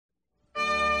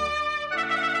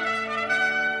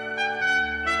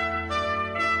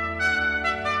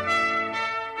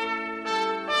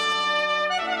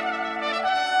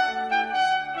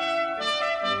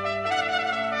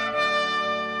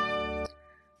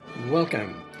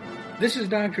Welcome. This is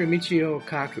Dr. Michio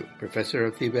Kaku, Professor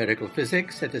of Theoretical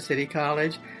Physics at the City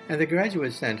College and the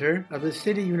Graduate Center of the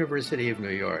City University of New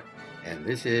York, and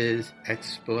this is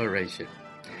Exploration.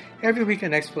 Every week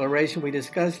on Exploration, we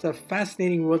discuss the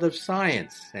fascinating world of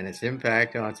science and its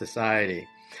impact on society.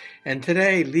 And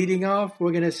today, leading off,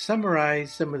 we're going to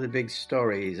summarize some of the big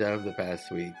stories of the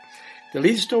past week. The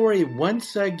lead story,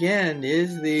 once again,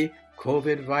 is the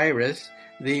COVID virus,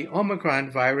 the Omicron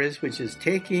virus, which is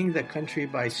taking the country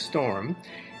by storm.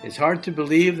 It's hard to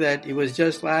believe that it was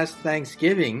just last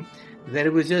Thanksgiving, that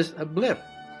it was just a blip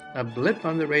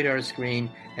on the radar screen,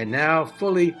 and now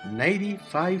fully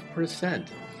 95%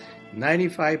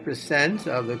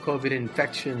 of the COVID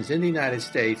infections in the United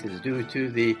States is due to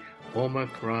the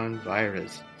Omicron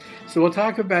virus. So we'll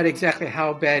talk about exactly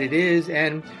how bad it is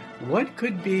and what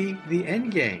could be the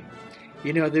end game.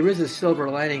 You know, there is a silver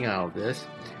lining out of this,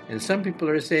 and some people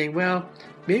are saying, well,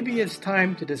 maybe it's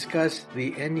time to discuss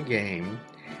the end game,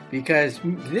 because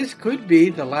this could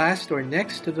be the last or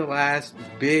next to the last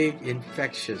big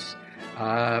infectious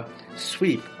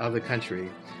sweep of the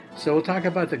country. So we'll talk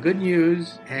about the good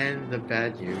news and the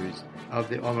bad news of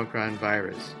the Omicron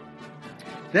virus.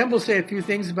 Then we'll say a few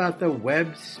things about the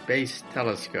Webb Space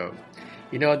Telescope.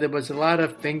 You know, there was a lot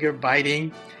of finger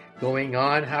biting going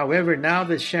on. However, now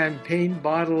the champagne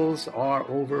bottles are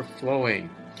overflowing.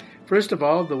 First of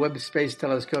all, the Webb Space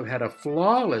Telescope had a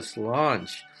flawless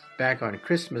launch back on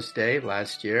Christmas Day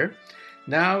last year.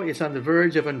 Now it's on the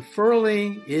verge of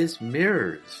unfurling its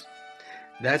mirrors.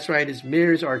 That's right, its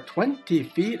mirrors are 20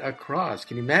 feet across.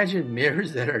 Can you imagine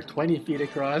mirrors that are 20 feet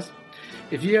across?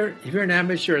 If you're an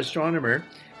amateur astronomer,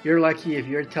 you're lucky if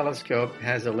your telescope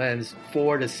has a lens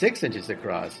 4 to 6 inches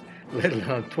across, let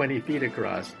alone 20 feet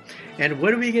across. And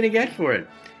what are we going to get for it?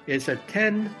 It's a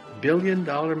 $10 billion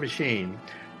machine.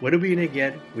 What are we going to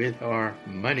get with our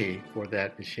money for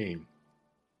that machine?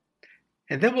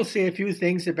 And then we'll say a few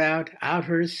things about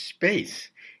outer space.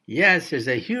 Yes, there's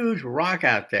a huge rock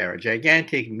out there, a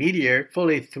gigantic meteor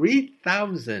fully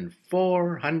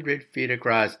 3,400 feet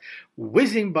across,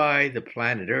 whizzing by the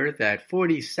planet Earth at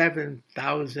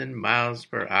 47,000 miles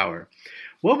per hour.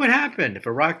 What would happen if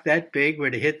a rock that big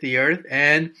were to hit the Earth?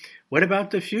 And what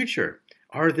about the future?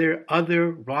 Are there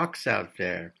other rocks out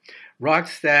there?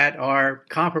 Rocks that are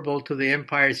comparable to the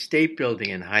Empire State Building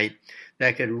in height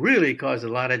that could really cause a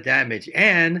lot of damage.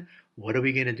 And what are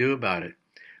we going to do about it?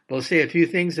 We'll say a few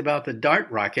things about the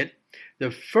DART rocket, the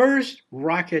first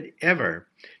rocket ever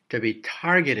to be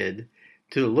targeted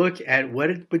to look at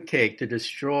what it would take to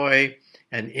destroy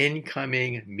an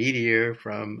incoming meteor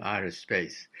from outer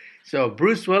space. So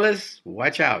Bruce Willis,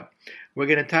 watch out. We're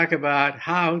going to talk about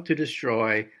how to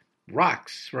destroy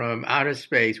rocks from outer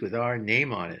space with our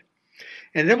name on it.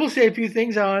 And then we'll say a few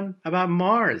things about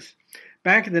Mars.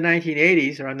 Back in the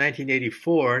 1980s, around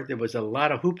 1984, there was a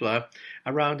lot of hoopla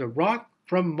around a rock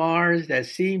from Mars that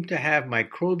seemed to have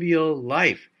microbial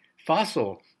life,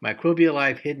 fossil microbial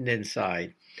life hidden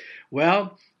inside.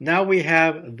 Well, now we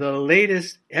have the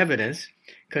latest evidence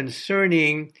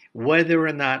concerning whether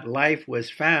or not life was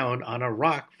found on a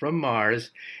rock from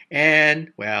Mars.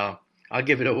 And, well, I'll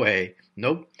give it away.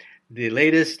 Nope. The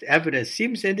latest evidence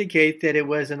seems to indicate that it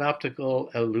was an optical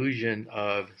illusion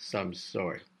of some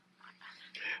sort.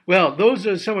 Well, those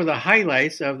are some of the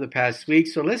highlights of the past week,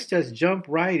 so let's just jump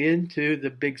right into the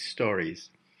big stories.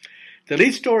 The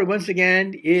lead story, once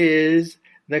again, is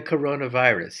the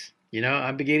coronavirus. You know,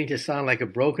 I'm beginning to sound like a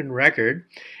broken record.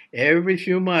 Every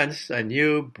few months, a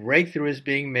new breakthrough is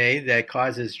being made that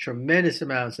causes tremendous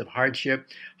amounts of hardship,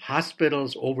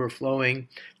 hospitals overflowing,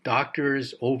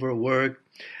 doctors overworked,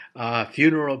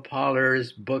 funeral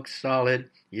parlors booked solid.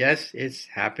 Yes, it's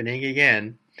happening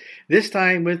again. This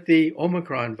time with the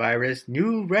Omicron virus,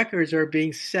 new records are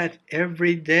being set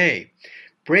every day,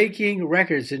 breaking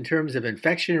records in terms of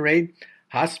infection rate,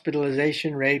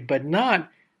 hospitalization rate, but not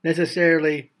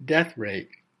necessarily death rate.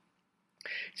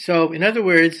 So, in other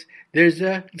words, there's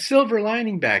a silver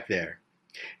lining back there.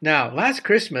 Now, last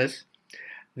Christmas,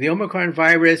 the Omicron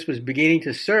virus was beginning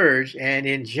to surge, and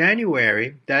in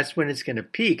January, that's when it's going to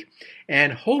peak.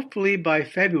 And hopefully by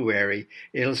February,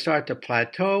 it'll start to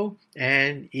plateau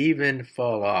and even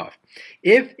fall off.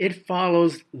 If it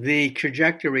follows the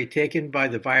trajectory taken by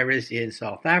the virus in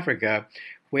South Africa,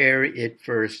 where it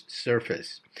first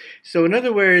surfaced. So in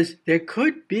other words, there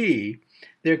could be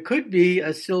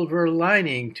a silver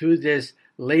lining to this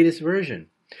latest version.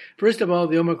 First of all,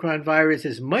 the Omicron virus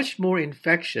is much more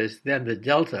infectious than the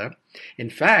Delta. In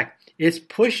fact, it's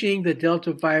pushing the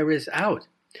Delta virus out.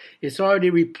 It's already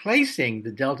replacing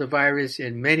the Delta virus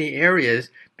in many areas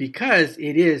because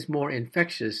it is more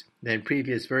infectious than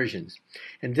previous versions.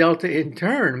 And Delta, in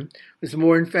turn, was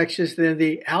more infectious than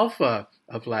the Alpha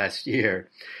of last year.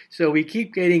 So we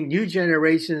keep getting new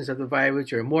generations of the virus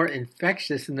which are more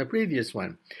infectious than the previous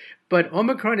one. But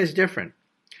Omicron is different.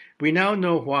 We now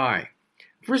know why.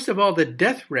 First of all, the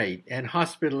death rate and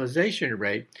hospitalization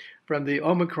rate from the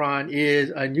Omicron is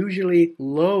unusually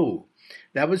low.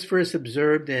 That was first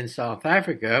observed in South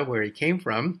Africa, where it came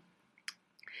from,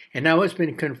 and now it's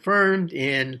been confirmed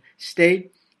in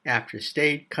state after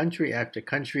state, country after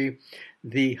country.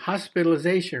 The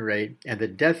hospitalization rate and the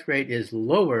death rate is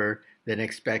lower than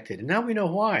expected. And now we know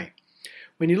why.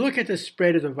 When you look at the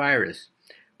spread of the virus,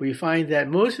 we find that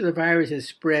most of the virus is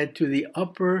spread to the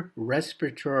upper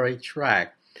respiratory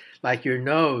tract, like your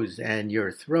nose and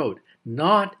your throat,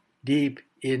 not deep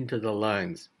into the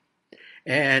lungs.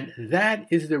 And that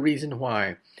is the reason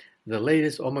why the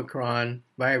latest Omicron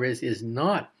virus is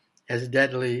not as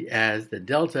deadly as the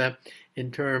Delta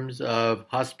in terms of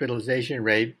hospitalization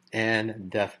rate and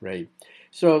death rate.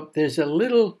 So there's a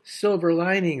little silver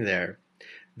lining there.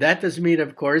 That doesn't mean,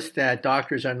 of course, that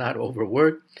doctors are not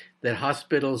overworked, that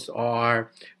hospitals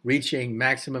are reaching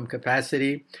maximum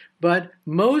capacity, but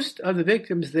most of the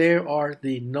victims there are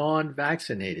the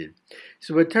non-vaccinated.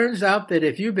 So it turns out that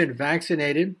if you've been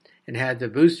vaccinated and had the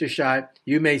booster shot,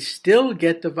 you may still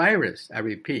get the virus. I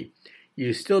repeat,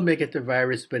 you still may get the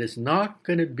virus, but it's not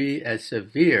going to be as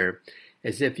severe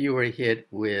as if you were hit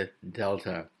with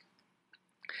Delta.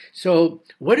 So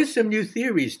what are some new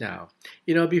theories now?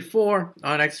 Before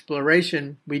on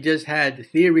exploration, we just had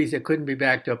theories that couldn't be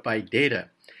backed up by data.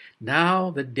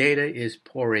 Now the data is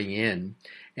pouring in,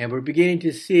 and we're beginning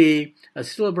to see a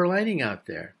silver lining out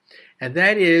there. And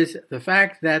that is the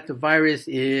fact that the virus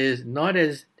is not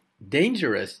as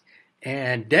dangerous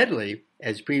and deadly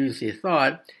as previously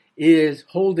thought is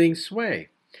holding sway.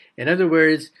 In other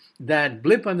words, that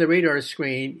blip on the radar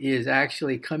screen is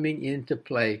actually coming into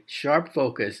play, sharp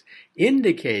focus,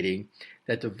 indicating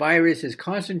that the virus is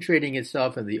concentrating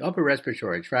itself in the upper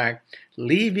respiratory tract,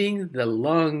 leaving the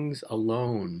lungs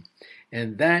alone.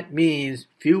 And that means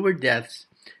fewer deaths,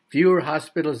 fewer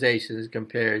hospitalizations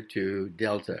compared to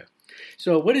Delta.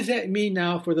 So what does that mean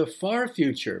now for the far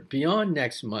future, beyond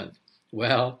next month?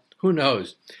 Well, who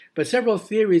knows? But several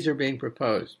theories are being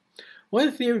proposed.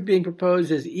 One theory being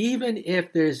proposed is even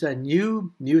if there's a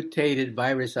new mutated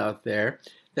virus out there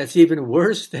that's even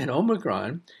worse than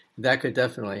Omicron, that could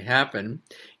definitely happen,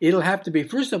 it'll have to be,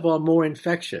 first of all, more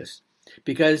infectious,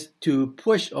 because to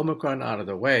push Omicron out of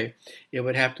the way, it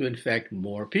would have to infect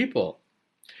more people.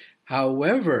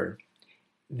 However,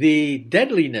 the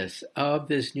deadliness of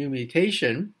this new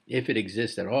mutation, if it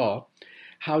exists at all,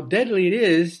 how deadly it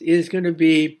is going to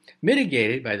be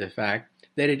mitigated by the fact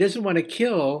that it doesn't want to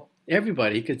kill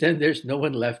everybody, because then there's no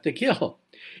one left to kill.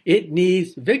 It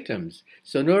needs victims.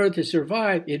 So in order to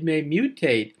survive, it may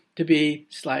mutate to be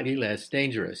slightly less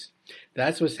dangerous.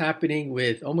 That's what's happening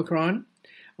with Omicron.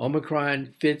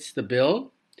 Omicron fits the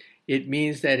bill. It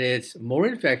means that it's more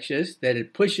infectious, that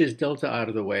it pushes Delta out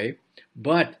of the way,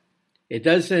 but it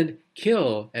doesn't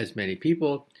kill as many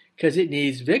people because it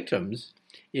needs victims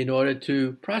in order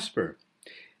to prosper.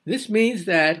 This means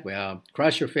that, well,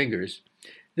 cross your fingers,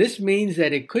 this means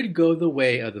that it could go the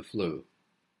way of the flu.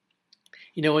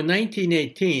 In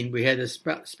 1918, we had the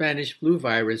Spanish flu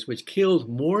virus, which killed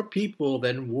more people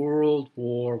than World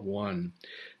War I.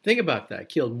 Think about that.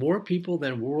 Killed more people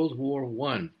than World War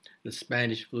I, the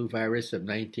Spanish flu virus of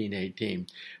 1918.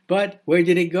 But where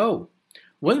did it go?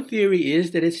 One theory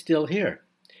is that it's still here.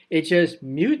 It just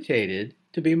mutated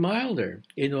to be milder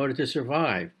in order to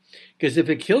survive. Because if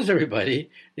it kills everybody,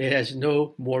 it has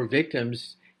no more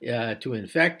victims to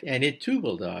infect, and it too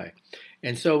will die.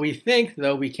 And so we think,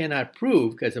 though we cannot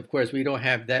prove, because of course we don't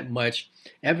have that much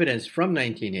evidence from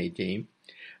 1918,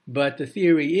 but the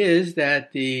theory is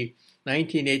that the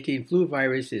 1918 flu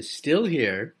virus is still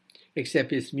here,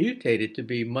 except it's mutated to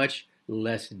be much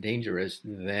less dangerous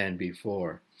than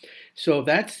before. So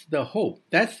that's the hope.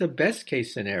 That's the best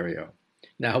case scenario.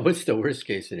 Now, what's the worst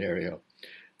case scenario?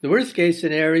 The worst case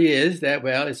scenario is that,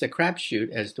 well, it's a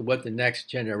crapshoot as to what the next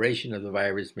generation of the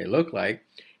virus may look like.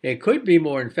 It could be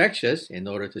more infectious in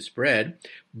order to spread,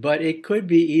 but it could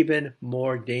be even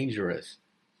more dangerous.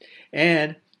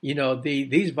 And,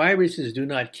 these viruses do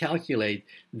not calculate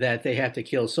that they have to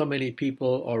kill so many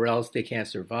people or else they can't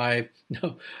survive.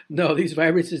 No, these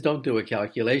viruses don't do a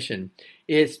calculation.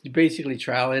 It's basically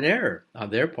trial and error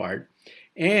on their part.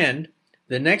 And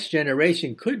the next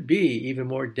generation could be even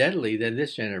more deadly than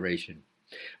this generation.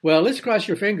 Well, let's cross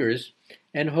your fingers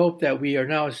and hope that we are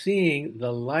now seeing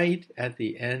the light at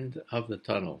the end of the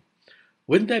tunnel.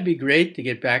 Wouldn't that be great to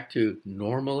get back to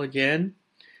normal again?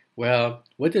 Well,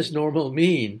 what does normal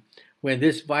mean when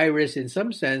this virus, in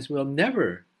some sense, will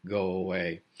never go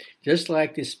away? Just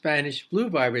like the Spanish flu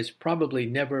virus probably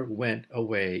never went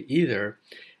away either.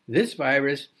 This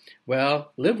virus,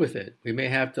 well, live with it. We may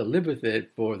have to live with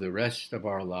it for the rest of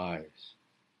our lives.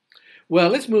 Well,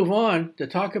 let's move on to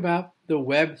talk about the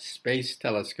Webb Space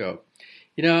Telescope.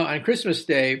 On Christmas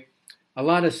Day, a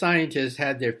lot of scientists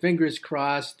had their fingers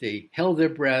crossed, they held their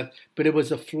breath, but it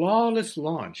was a flawless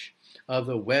launch of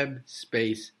the Webb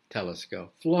Space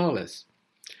Telescope. Flawless.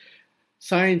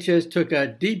 Scientists took a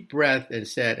deep breath and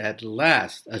said, at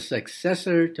last, a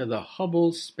successor to the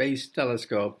Hubble Space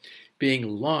Telescope being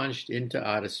launched into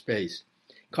outer space,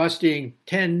 costing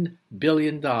 $10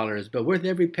 billion, but worth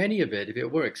every penny of it if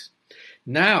it works.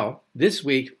 Now, this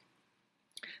week,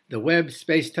 the Webb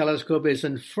Space Telescope is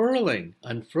unfurling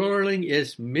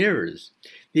its mirrors.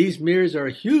 These mirrors are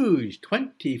huge,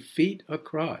 20 feet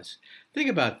across. Think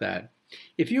about that.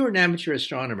 If you're an amateur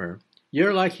astronomer,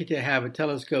 you're likely to have a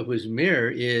telescope whose mirror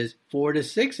is 4 to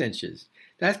 6 inches.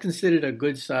 That's considered a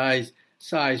good size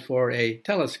for a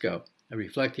telescope, a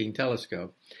reflecting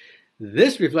telescope.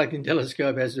 This reflecting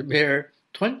telescope has a mirror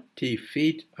 20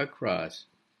 feet across.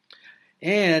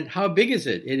 And how big is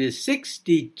it? It is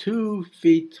 62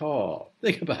 feet tall.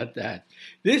 Think about that.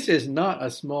 This is not a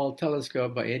small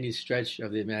telescope by any stretch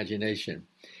of the imagination.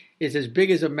 It's as big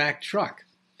as a Mack truck.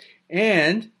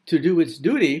 And to do its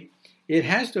duty, it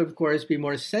has to, of course, be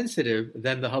more sensitive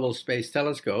than the Hubble Space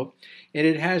Telescope, and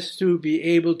it has to be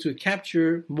able to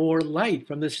capture more light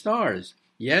from the stars.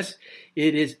 Yes,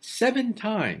 it is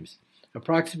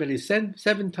approximately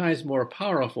seven times more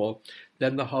powerful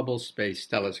than the Hubble Space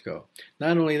Telescope.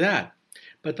 Not only that,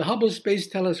 but the Hubble Space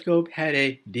Telescope had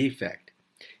a defect,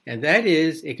 and that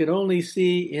is it could only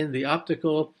see in the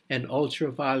optical and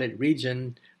ultraviolet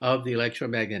region of the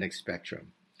electromagnetic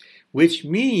spectrum, which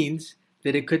means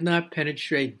that it could not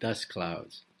penetrate dust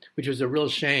clouds, which was a real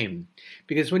shame,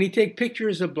 because when you take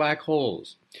pictures of black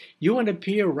holes, you want to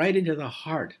peer right into the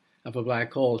heart of a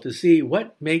black hole to see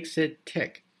what makes it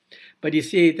tick. But you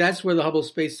see, that's where the Hubble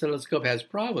Space Telescope has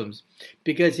problems,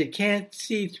 because it can't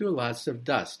see through lots of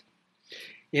dust.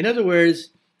 In other words,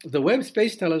 the Webb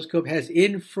Space Telescope has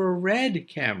infrared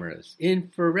cameras,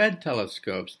 infrared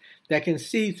telescopes that can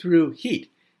see through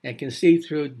heat and can see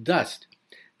through dust.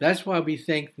 That's why we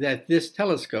think that this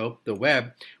telescope, the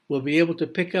Webb, will be able to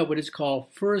pick up what is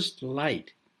called first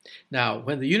light. Now,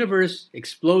 when the universe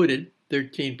exploded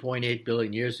 13.8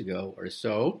 billion years ago or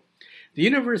so, the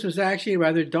universe was actually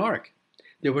rather dark.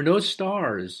 There were no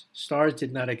stars. Stars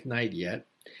did not ignite yet.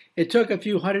 It took a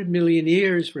few 100 million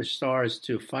years for stars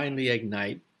to finally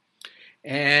ignite.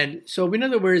 And so, in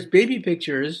other words, baby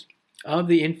pictures of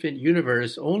the infant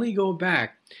universe only go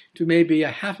back to maybe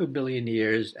 500 million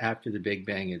years after the Big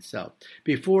Bang itself.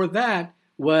 Before that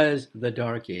was the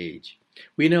Dark Age.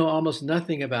 We know almost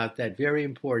nothing about that very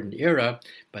important era,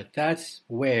 but that's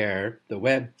where the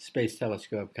Webb Space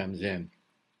Telescope comes in.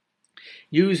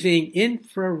 Using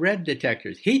infrared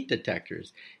detectors, heat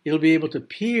detectors, it'll be able to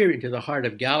peer into the heart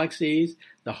of galaxies,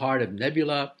 the heart of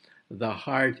nebula, the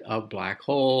heart of black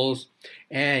holes,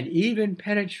 and even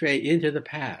penetrate into the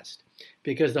past,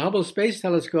 because the Hubble Space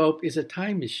Telescope is a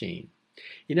time machine.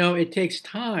 It takes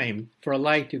time for a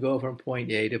light to go from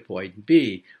point A to point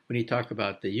B when you talk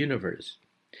about the universe.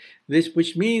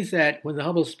 Which means that when the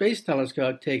Hubble Space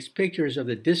Telescope takes pictures of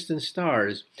the distant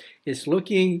stars, it's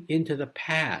looking into the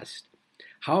past.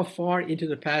 How far into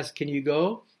the past can you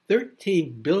go?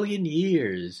 13 billion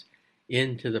years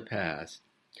into the past,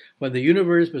 when the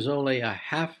universe was only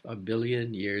 500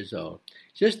 million years old.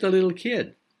 Just a little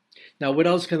kid. Now, what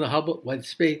else can the Hubble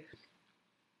space?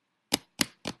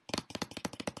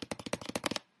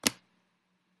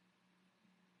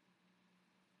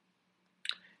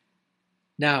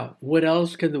 Now, what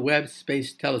else can the Webb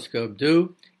Space Telescope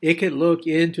do? It can look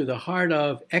into the heart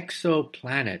of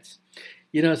exoplanets.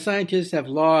 Scientists have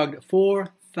logged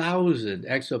 4,000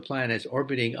 exoplanets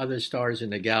orbiting other stars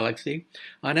in the galaxy.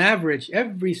 On average,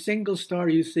 every single star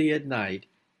you see at night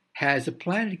has a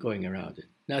planet going around it.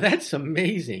 Now, that's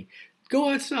amazing. Go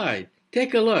outside,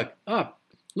 take a look up.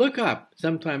 Look up.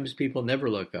 Sometimes people never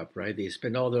look up, right? They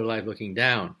spend all their life looking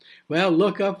down. Well,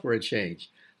 look up for a change.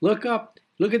 Look up,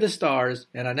 look at the stars,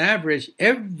 and on average,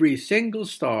 every single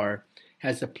star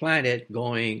has a planet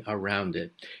going around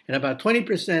it. And about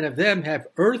 20% of them have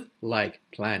Earth-like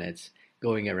planets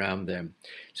going around them.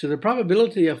 So the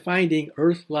probability of finding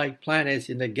Earth-like planets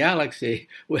in the galaxy,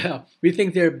 well, we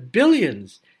think there are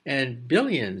billions and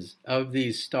billions of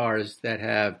these stars that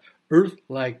have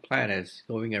Earth-like planets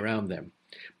going around them.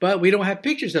 But we don't have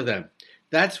pictures of them.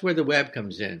 That's where the Webb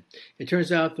comes in. It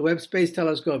turns out the Webb Space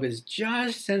Telescope is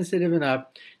just sensitive enough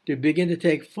to begin to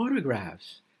take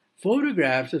photographs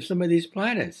of some of these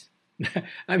planets.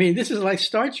 I mean, this is like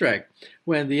Star Trek,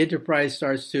 when the Enterprise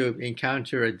starts to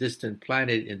encounter a distant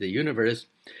planet in the universe.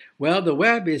 Well, the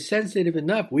Webb is sensitive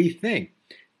enough, we think,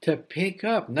 to pick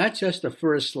up not just the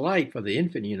first light from the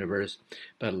infant universe,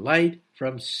 but light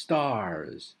from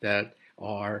stars that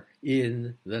are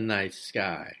in the night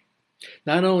sky.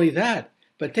 Not only that,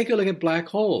 but take a look at black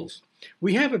holes.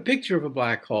 We have a picture of a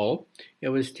black hole. It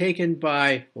was taken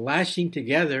by lashing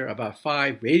together about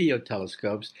 5 radio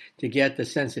telescopes to get the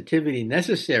sensitivity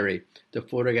necessary to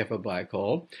photograph a black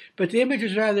hole, but the image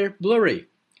is rather blurry.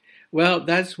 Well,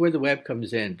 that's where the Webb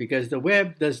comes in, because the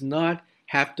Webb does not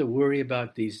have to worry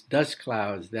about these dust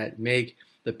clouds that make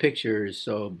the pictures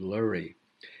so blurry.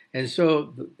 And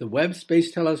so the Webb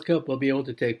Space Telescope will be able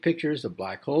to take pictures of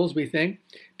black holes, we think,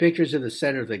 pictures of the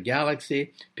center of the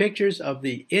galaxy, pictures of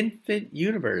the infant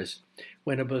universe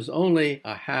when it was only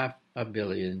 500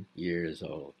 million years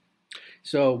old.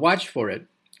 So watch for it.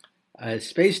 A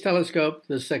space telescope,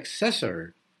 the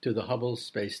successor to the Hubble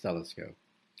Space Telescope.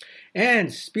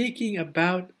 And speaking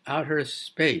about outer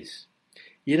space,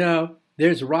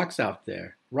 there's rocks out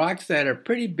there, rocks that are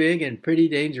pretty big and pretty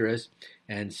dangerous,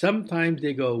 and sometimes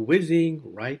they go whizzing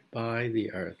right by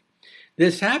the Earth.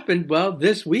 This happened,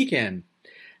 this weekend.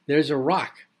 There's a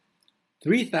rock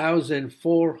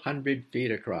 3,400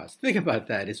 feet across. Think about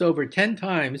that. It's over 10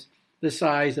 times the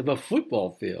size of a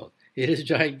football field. It is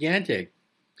gigantic.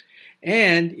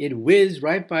 And it whizzed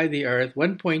right by the Earth,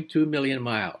 1.2 million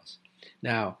miles.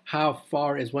 Now, how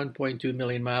far is 1.2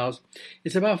 million miles?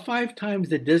 It's about 5 times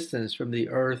the distance from the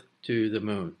Earth to the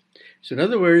Moon. So in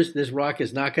other words, this rock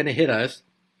is not going to hit us,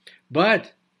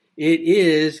 but it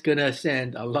is going to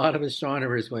send a lot of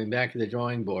astronomers going back to the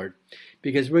drawing board,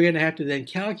 because we're going to have to then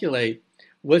calculate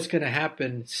what's going to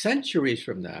happen centuries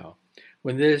from now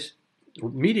when this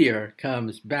meteor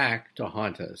comes back to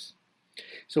haunt us.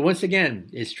 So once again,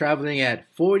 it's traveling at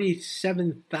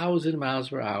 47,000 miles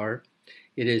per hour.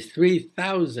 It is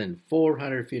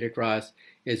 3,400 feet across.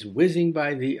 It's whizzing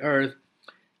by the Earth.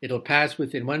 It'll pass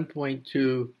within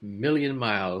 1.2 million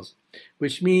miles,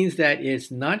 which means that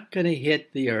it's not going to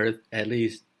hit the Earth, at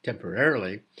least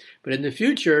temporarily. But in the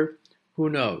future, who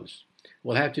knows?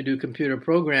 We'll have to do computer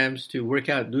programs to work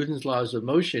out Newton's laws of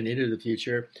motion into the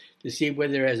future to see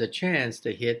whether it has a chance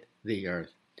to hit the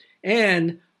Earth.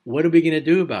 And what are we going to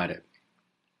do about it?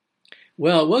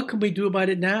 Well, what can we do about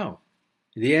it now?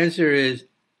 The answer is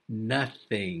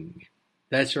nothing.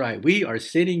 That's right. We are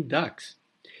sitting ducks.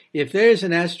 If there's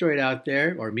an asteroid out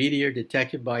there or meteor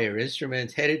detected by our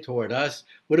instruments headed toward us,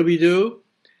 what do?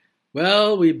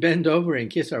 Well, we bend over and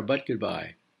kiss our butt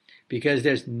goodbye, because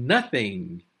there's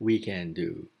nothing we can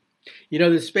do.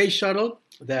 The space shuttle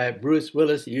that Bruce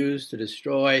Willis used to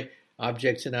destroy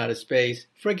objects in outer space,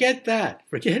 forget that.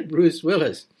 Forget Bruce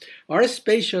Willis. Our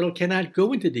space shuttle cannot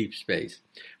go into deep space.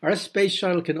 Our space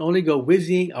shuttle can only go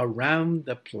whizzing around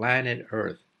the planet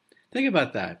Earth. Think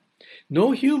about that.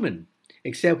 No human,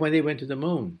 except when they went to the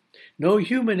moon. No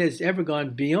human has ever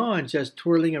gone beyond just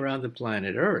twirling around the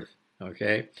planet Earth,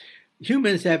 okay?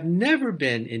 Humans have never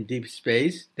been in deep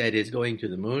space, that is going to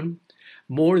the moon,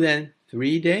 more than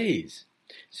 3 days.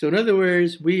 So in other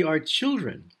words, we are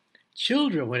children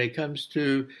when it comes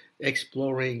to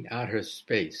exploring outer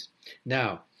space.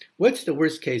 Now, what's the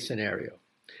worst case scenario?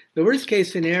 The worst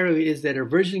case scenario is that a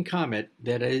virgin comet,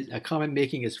 that is a comet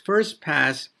making its first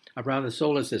pass around the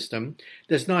solar system,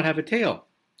 does not have a tail.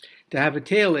 To have a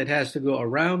tail, it has to go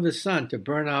around the sun to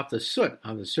burn off the soot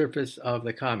on the surface of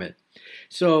the comet.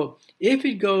 So if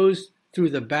it goes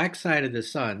through the backside of the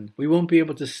sun, we won't be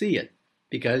able to see it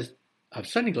because of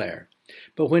sun glare.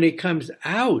 But when it comes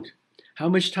out, how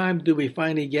much time do we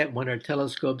finally get when our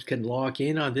telescopes can lock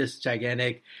in on this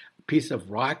gigantic piece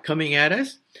of rock coming at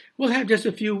us? We'll have just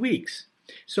a few weeks.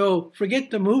 So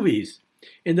forget the movies.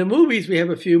 In the movies, we have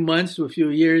a few months to a few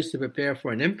years to prepare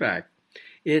for an impact.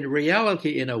 In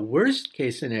reality, in a worst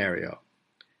case scenario,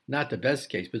 not the best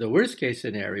case, but the worst case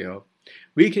scenario,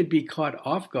 we could be caught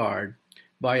off guard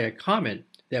by a comet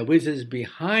that whizzes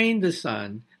behind the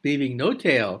sun, leaving no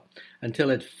tail until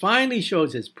it finally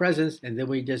shows its presence, and then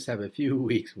we just have a few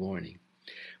weeks warning.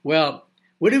 Well,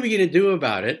 what are we going to do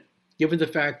about it, given the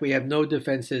fact we have no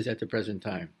defenses at the present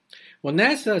time? Well,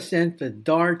 NASA sent the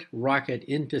DART rocket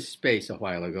into space a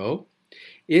while ago.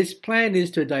 Its plan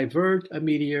is to divert a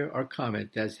meteor or comet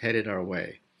that's headed our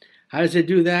way. How does it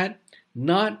do that?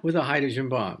 Not with a hydrogen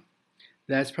bomb.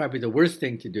 That's probably the worst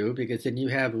thing to do because then you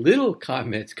have little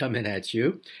comets coming at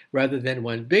you rather than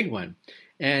one big one.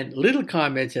 And little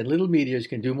comets and little meteors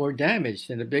can do more damage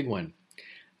than a big one.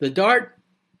 The DART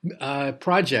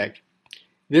project,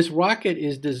 this rocket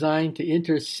is designed to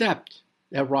intercept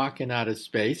a rock in outer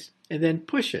space and then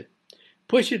push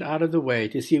it out of the way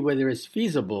to see whether it's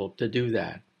feasible to do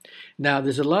that. Now,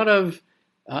 there's a lot of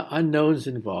unknowns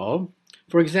involved.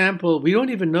 For example, we don't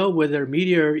even know whether a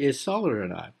meteor is solid or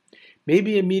not.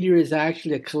 Maybe a meteor is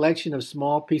actually a collection of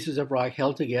small pieces of rock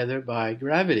held together by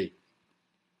gravity.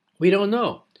 We don't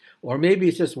know. Or maybe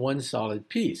it's just one solid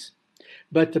piece.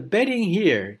 But the betting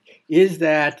here is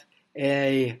that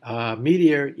a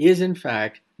meteor is in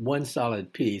fact one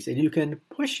solid piece, and you can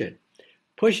push it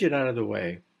out of the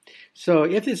way. So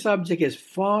if this object is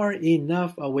far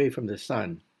enough away from the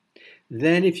sun,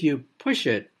 then if you push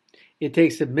it, it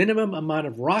takes a minimum amount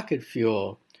of rocket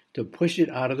fuel to push it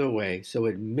out of the way so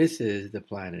it misses the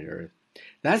planet Earth.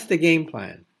 That's the game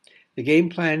plan. The game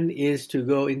plan is to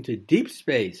go into deep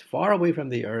space, far away from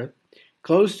the Earth,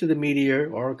 close to the meteor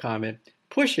or a comet,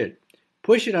 push it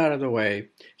out of the way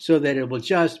so that it will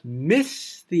just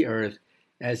miss the Earth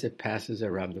as it passes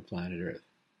around the planet Earth.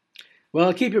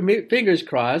 Well, keep your fingers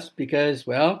crossed because,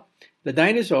 well, the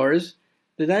dinosaurs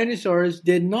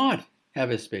did not have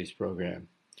a space program,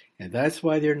 and that's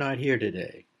why they're not here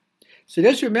today. So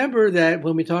just remember that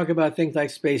when we talk about things like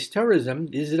space tourism,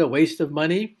 is it a waste of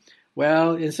money?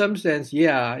 Well, in some sense,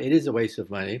 yeah, it is a waste of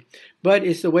money, but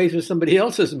it's a waste of somebody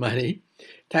else's money.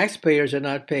 Taxpayers are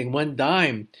not paying one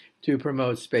dime to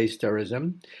promote space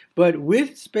tourism, but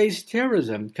with space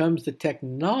tourism comes the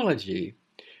technology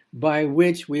by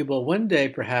which we will one day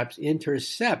perhaps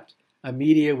intercept a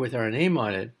meteor with our name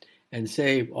on it and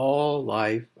save all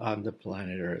life on the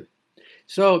planet Earth.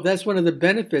 So that's one of the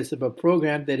benefits of a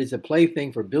program that is a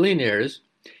plaything for billionaires.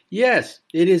 Yes,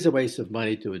 it is a waste of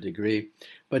money to a degree,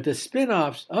 but the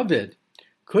spin-offs of it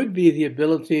could be the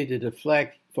ability to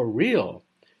deflect for real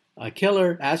a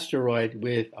killer asteroid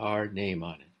with our name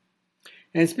on it.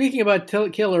 And speaking about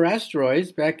killer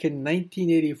asteroids, back in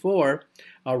 1984,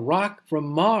 a rock from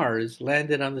Mars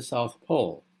landed on the South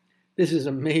Pole. This is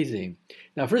amazing.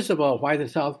 Now, first of all, why the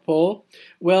South Pole?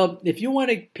 Well, if you want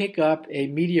to pick up a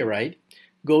meteorite,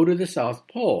 go to the South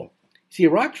Pole. See,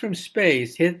 rocks from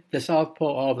space hit the South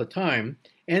Pole all the time,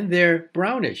 and they're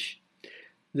brownish.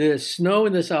 The snow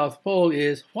in the South Pole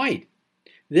is white.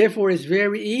 Therefore, it's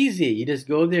very easy. You just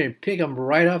go there and pick them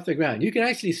right off the ground. You can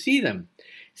actually see them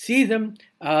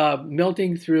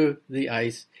melting through the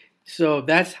ice. So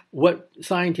that's what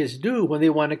scientists do when they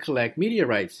want to collect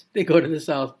meteorites. They go to the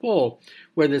South Pole,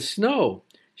 where the snow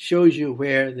shows you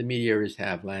where the meteors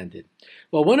have landed.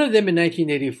 Well, one of them in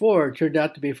 1984 turned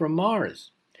out to be from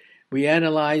Mars. We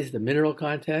analyzed the mineral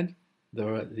content,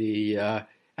 the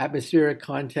atmospheric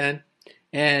content,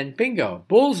 and bingo,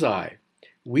 bullseye.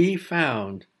 We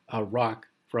found a rock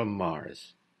from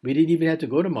Mars. We didn't even have to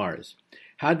go to Mars.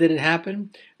 How did it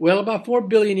happen? Well, about 4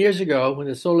 billion years ago, when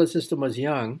the solar system was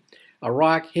young, a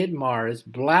rock hit Mars,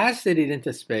 blasted it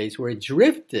into space, where it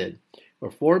drifted for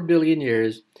 4 billion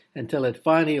years until it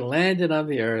finally landed on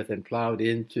the Earth and plowed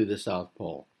into the South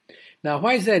Pole. Now,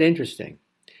 why is that interesting?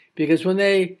 Because when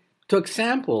they took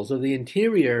samples of the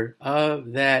interior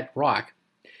of that rock,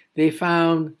 they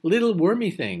found little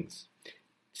wormy things.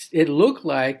 It looked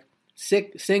like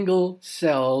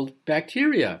single-celled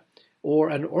bacteria or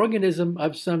an organism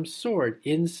of some sort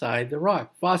inside the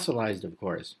rock, fossilized, of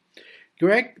course.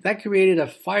 Correct? That created a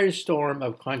firestorm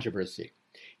of controversy.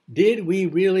 Did we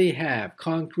really have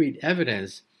concrete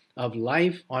evidence of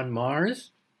life on Mars,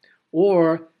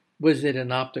 or was it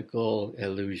an optical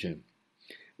illusion?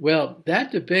 Well,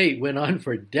 that debate went on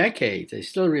for decades. I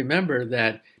still remember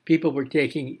that people were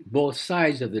taking both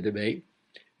sides of the debate.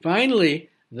 Finally,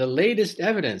 the latest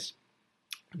evidence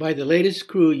by the latest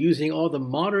crew using all the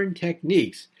modern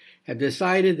techniques have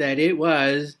decided that it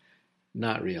was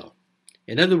not real.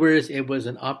 In other words, it was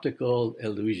an optical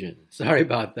illusion. Sorry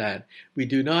about that. We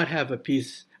do not have a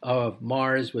piece of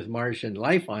Mars with Martian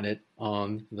life on it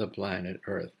on the planet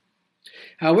Earth.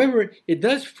 However, it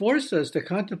does force us to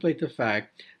contemplate the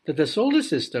fact that the solar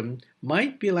system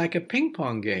might be like a ping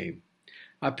pong game.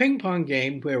 A ping pong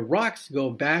game where rocks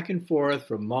go back and forth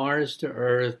from Mars to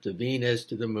Earth to Venus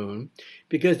to the Moon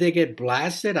because they get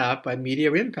blasted out by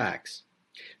meteor impacts.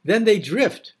 Then they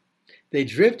drift. They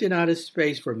drift in outer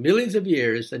space for millions of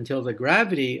years until the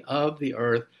gravity of the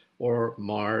Earth or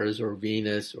Mars or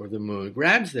Venus or the Moon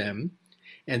grabs them,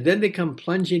 and then they come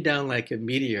plunging down like a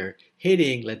meteor,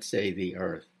 hitting, let's say, the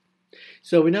Earth.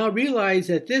 So we now realize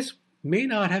that this may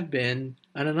not have been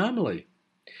an anomaly.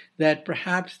 that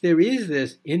perhaps there is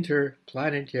this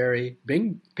interplanetary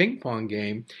ping pong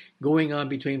game going on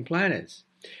between planets.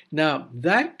 Now,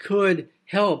 that could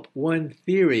help one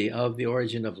theory of the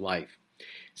origin of life.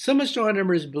 Some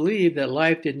astronomers believe that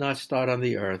life did not start on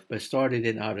the Earth, but started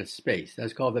in outer space.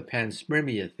 That's called the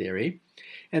panspermia theory.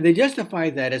 And they justify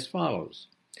that as follows.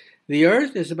 The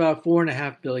Earth is about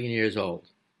 4.5 billion years old.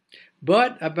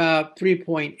 But about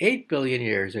 3.8 billion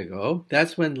years ago,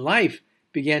 that's when life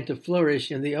began to flourish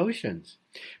in the oceans.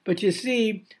 But you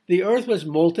see, the Earth was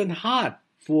molten hot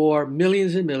for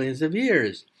millions and millions of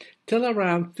years, till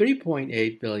around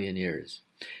 3.8 billion years.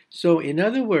 So in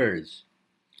other words,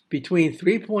 between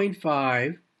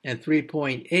 3.5 and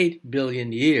 3.8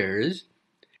 billion years,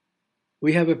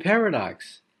 we have a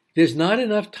paradox. There's not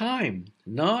enough time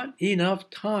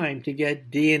to get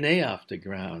DNA off the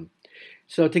ground.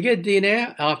 So to get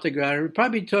DNA off the ground, it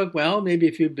probably took, maybe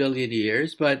a few billion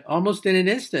years, but almost in an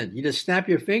instant. You just snap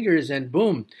your fingers and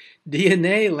boom,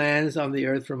 DNA lands on the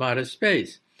Earth from outer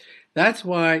space. That's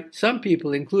why some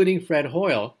people, including Fred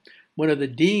Hoyle, one of the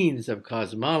deans of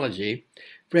cosmology,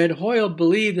 Fred Hoyle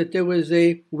believed that there was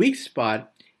a weak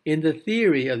spot in the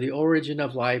theory of the origin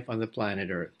of life on the planet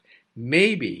Earth.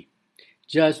 Maybe,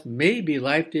 just maybe,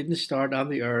 life didn't start on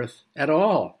the Earth at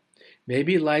all.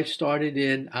 Maybe life started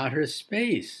in outer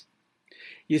space.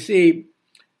 You see,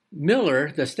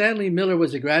 Stanley Miller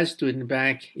was a grad student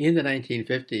back in the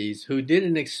 1950s who did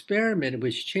an experiment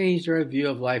which changed our view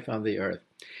of life on the Earth.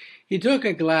 He took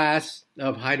a glass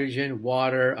of hydrogen,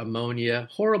 water, ammonia,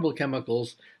 horrible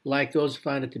chemicals like those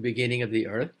found at the beginning of the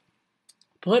Earth,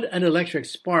 put an electric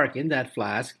spark in that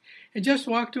flask, and just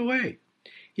walked away.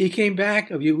 He came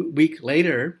back a week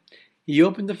later. He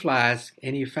opened the flask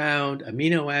and he found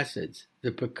amino acids,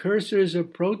 the precursors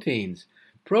of proteins,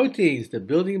 the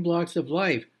building blocks of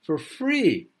life, for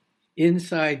free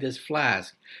inside this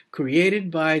flask, created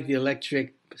by the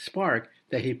electric spark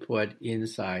that he put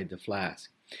inside the flask.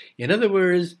 In other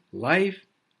words, life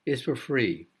is for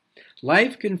free.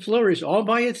 Life can flourish all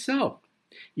by itself.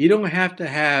 You don't have to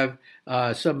have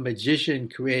some magician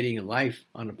creating life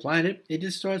on a planet. It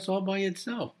just starts all by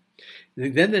itself.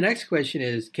 Then the next question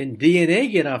is, can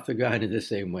DNA get off the ground in the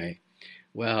same way?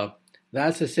 Well,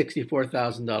 that's a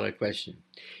 $64,000 question.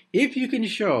 If you can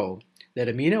show that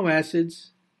amino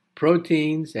acids,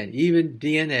 proteins, and even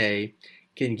DNA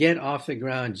can get off the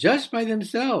ground just by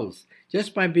themselves,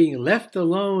 just by being left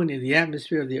alone in the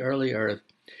atmosphere of the early Earth,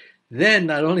 then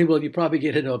not only will you probably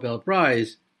get a Nobel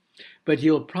Prize, but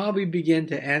you'll probably begin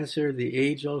to answer the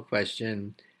age-old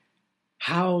question,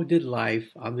 how did life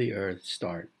on the Earth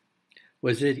start?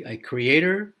 Was it a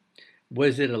creator?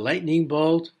 Was it a lightning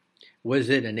bolt? Was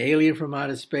it an alien from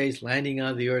outer space landing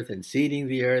on the Earth and seeding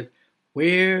the Earth?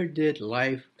 Where did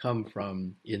life come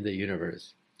from in the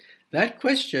universe? That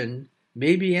question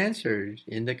may be answered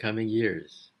in the coming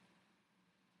years.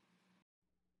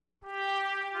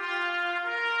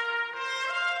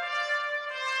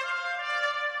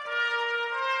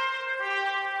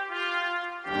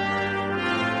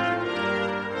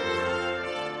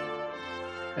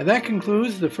 And that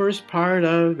concludes the first part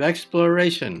of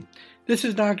Exploration. This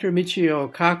is Dr.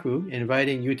 Michio Kaku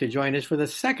inviting you to join us for the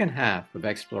second half of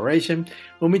Exploration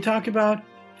when we talk about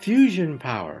fusion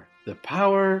power, the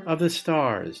power of the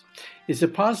stars. Is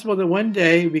it possible that one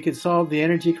day we could solve the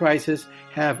energy crisis,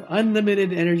 have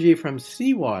unlimited energy from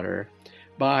seawater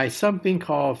by something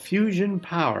called fusion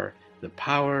power, the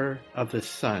power of the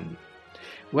sun?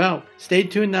 Well, stay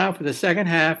tuned now for the second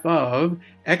half of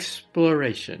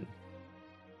Exploration.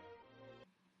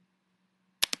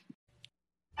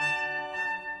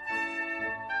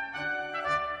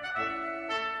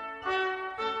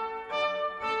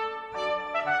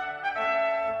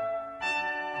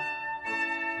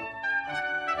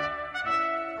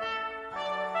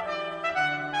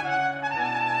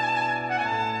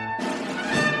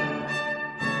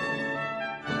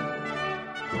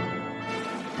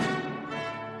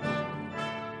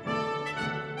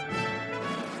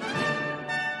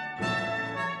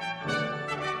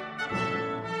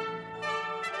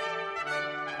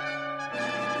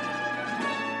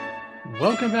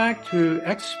 Welcome back to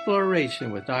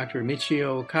Exploration with Dr.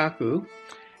 Michio Kaku.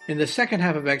 In the second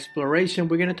half of Exploration,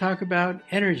 we're going to talk about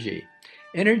energy.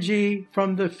 Energy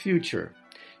from the future.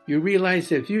 You realize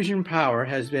that fusion power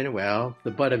has been,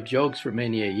 the butt of jokes for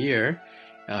many a year.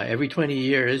 Every 20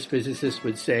 years, physicists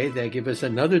would say they give us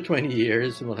another 20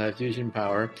 years and we'll have fusion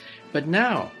power. But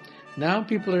now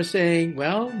people are saying,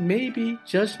 maybe,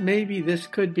 just maybe, this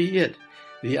could be it.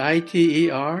 The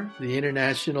ITER, the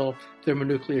International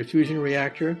Thermonuclear Fusion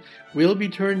Reactor, will be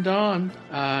turned on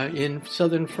in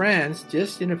southern France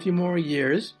just in a few more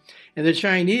years. And the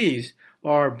Chinese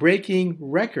are breaking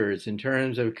records in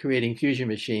terms of creating fusion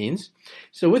machines.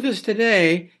 So with us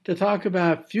today to talk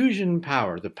about fusion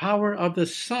power, the power of the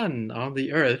sun on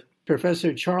the earth,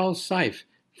 Professor Charles Seif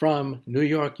from New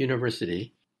York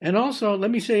University. And also,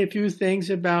 let me say a few things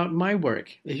about my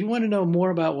work. If you want to know more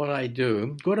about what I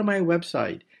do, go to my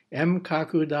website,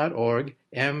 mkaku.org,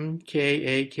 mkaku.org.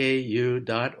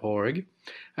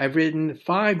 I've written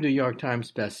 5 New York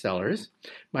Times bestsellers.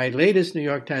 My latest New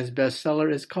York Times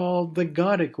bestseller is called The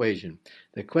God Equation,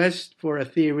 The Quest for a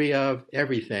Theory of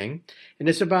Everything, and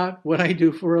it's about what I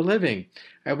do for a living.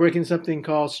 I work in something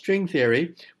called string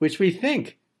theory, which we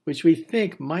think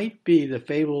might be the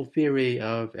fabled theory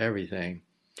of everything.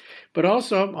 But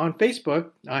also on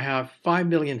Facebook, I have 5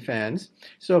 million fans.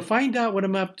 So find out what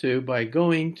I'm up to by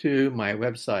going to my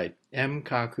website,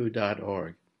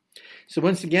 mkaku.org. So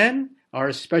once again,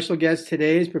 our special guest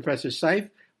today is Professor Seif.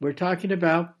 We're talking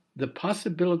about the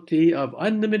possibility of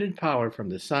unlimited power from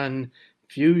the sun,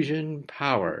 fusion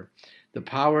power, the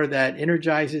power that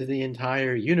energizes the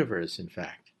entire universe, in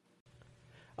fact.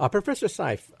 Professor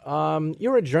Seif,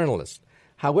 you're a journalist.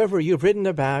 However, you've written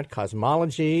about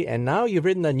cosmology, and now you've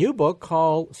written a new book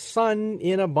called Sun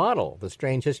in a Bottle, The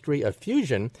Strange History of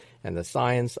Fusion and the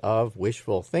Science of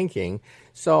Wishful Thinking.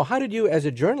 So how did you, as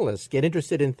a journalist, get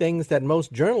interested in things that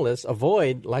most journalists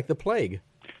avoid like the plague?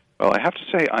 Well, I have to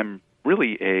say I'm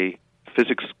really a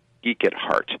physics geek at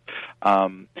heart.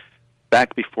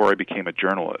 Back before I became a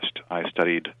journalist, I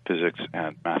studied physics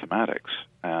and mathematics,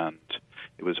 and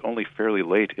it was only fairly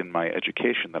late in my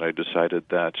education that I decided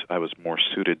that I was more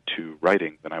suited to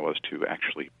writing than I was to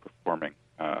actually performing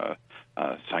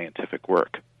scientific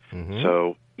work. Mm-hmm.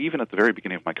 So even at the very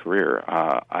beginning of my career,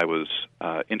 I was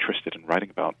interested in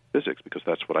writing about physics because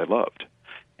that's what I loved.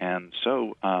 And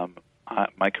so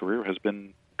my career has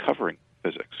been covering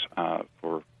physics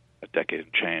for a decade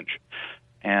and change.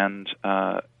 And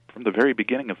from the very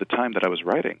beginning of the time that I was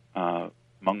writing,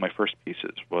 among my first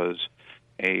pieces was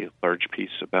a large piece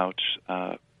about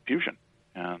fusion.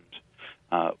 And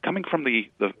coming from the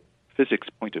physics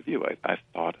point of view, I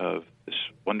thought of this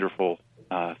wonderful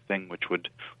thing which would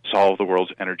solve the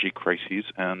world's energy crises.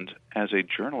 And as a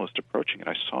journalist approaching it,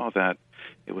 I saw that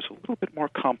it was a little bit more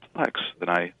complex than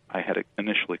I had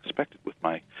initially expected with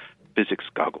my physics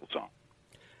goggles on.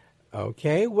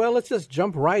 Okay, well, let's just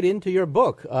jump right into your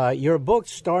book. Your book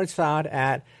starts out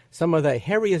at some of the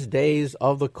hairiest days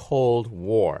of the Cold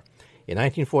War. In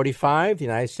 1945, the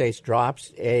United States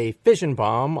drops a fission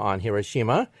bomb on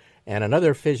Hiroshima and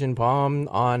another fission bomb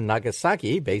on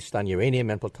Nagasaki based on uranium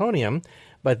and plutonium.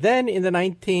 But then in the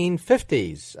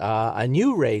 1950s, a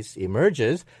new race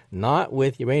emerges, not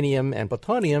with uranium and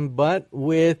plutonium, but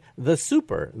with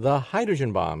the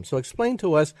hydrogen bomb. So explain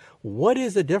to us, what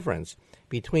is the difference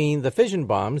between the fission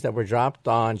bombs that were dropped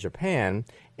on Japan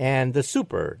and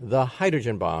the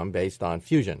hydrogen bomb based on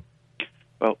fusion?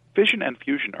 Well, fission and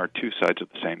fusion are two sides of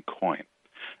the same coin.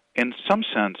 In some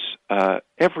sense,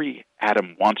 every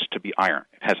atom wants to be iron.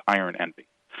 It has iron envy.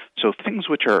 So things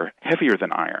which are heavier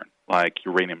than iron, like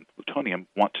uranium and plutonium,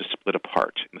 want to split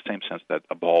apart in the same sense that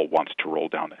a ball wants to roll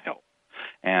down a hill.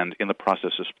 And in the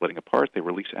process of splitting apart, they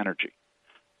release energy.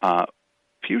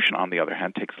 Fusion, on the other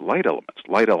hand, takes light elements.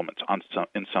 Light elements,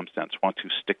 in some sense, want to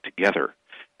stick together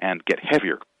and get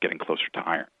heavier, getting closer to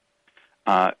iron.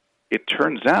 It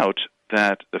turns out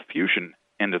that the fusion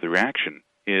end of the reaction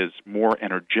is more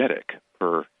energetic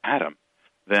per atom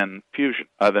than fission.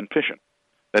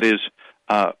 That is,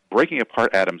 breaking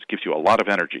apart atoms gives you a lot of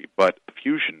energy, but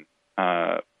fusion,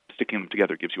 sticking them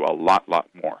together, gives you a lot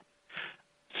more.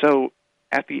 So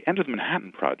at the end of the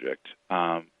Manhattan Project,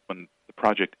 when the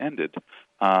project ended,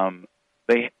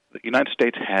 the United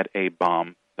States had a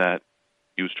bomb that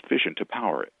used fission to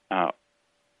power it.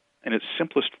 In its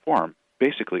simplest form,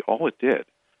 basically all it did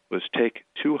was take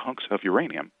 2 hunks of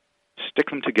uranium, stick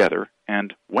them together,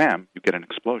 and wham, you get an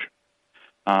explosion.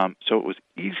 So it was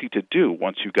easy to do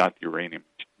once you got the uranium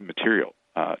material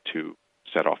to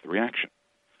set off the reaction.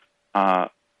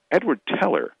 Edward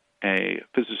Teller, a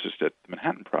physicist at the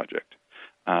Manhattan Project,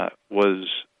 was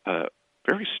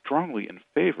very strongly in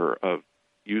favor of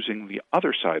using the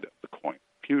other side of the coin,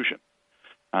 fusion,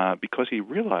 because he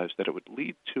realized that it would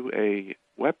lead to a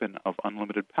weapon of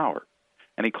unlimited power,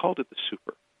 and he called it the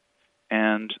super.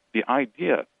 And the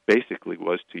idea basically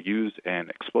was to use an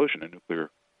explosion,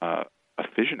 a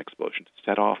fission explosion, to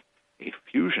set off a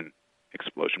fusion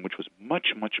explosion, which was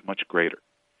much greater.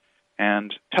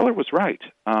 And Teller was right.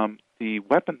 The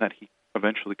weapon that he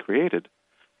eventually created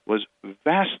was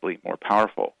vastly more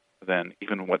powerful than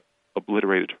even what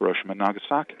obliterated Hiroshima and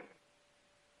Nagasaki.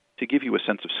 To give you a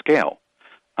sense of scale,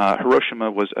 Hiroshima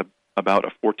was about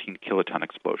a 14 kiloton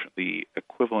explosion, the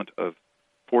equivalent of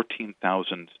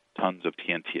 14,000 tons of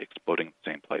TNT exploding in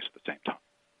the same place at the same time.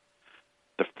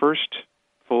 The first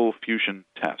full fusion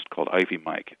test, called Ivy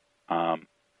Mike,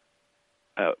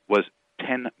 was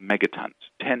 10 megatons,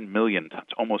 10 million tons,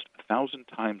 almost 1,000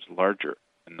 times larger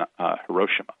than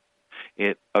Hiroshima.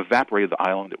 It evaporated the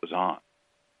island it was on.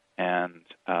 And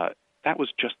that was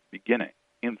just the beginning.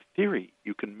 In theory,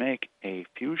 you can make a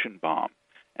fusion bomb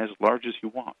as large as you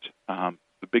want.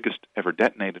 The biggest ever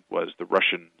detonated was the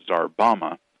Russian Tsar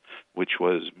Bomba, which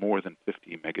was more than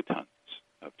 50 megatons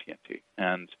of TNT.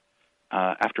 And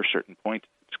after a certain point,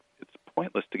 it's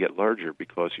pointless to get larger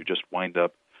because you just wind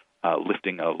up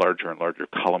lifting a larger and larger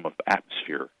column of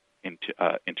atmosphere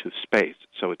into space,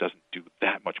 so it doesn't do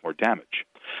that much more damage.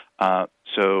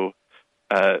 So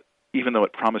even though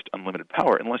it promised unlimited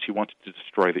power, unless you wanted to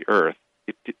destroy the Earth,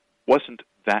 it wasn't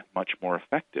that much more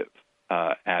effective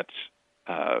at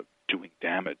doing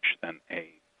damage than a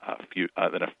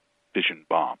fission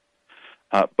bomb.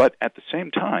 But at the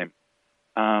same time,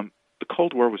 the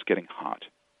Cold War was getting hot.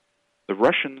 The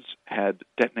Russians had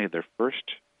detonated their first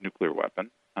nuclear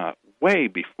weapon way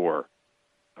before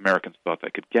Americans thought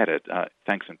they could get it,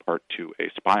 thanks in part to a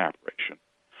spy operation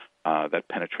that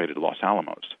penetrated Los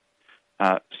Alamos.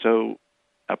 So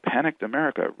a panicked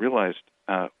America realized,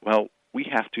 well, we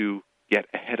have to get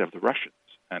ahead of the Russians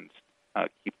and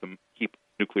keep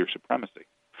nuclear supremacy.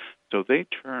 So they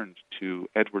turned to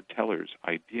Edward Teller's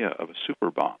idea of a super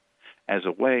bomb as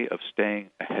a way of staying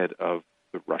ahead of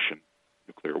the Russian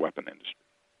nuclear weapon industry.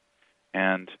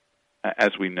 And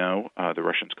as we know, the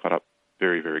Russians caught up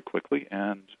very, very quickly,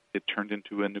 and it turned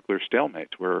into a nuclear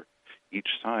stalemate where each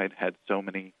side had so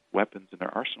many weapons in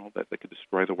their arsenal that they could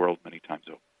destroy the world many times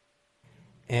over.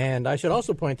 And I should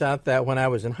also point out that when I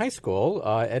was in high school,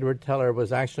 Edward Teller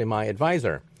was actually my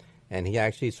advisor, and he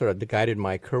actually sort of guided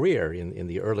my career in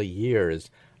the early years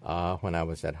when I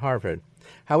was at Harvard.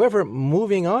 However,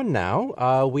 moving on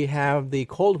now, we have the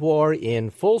Cold War in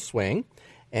full swing,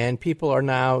 and people are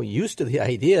now used to the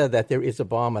idea that there is a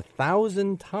bomb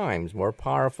 1,000 times more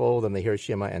powerful than the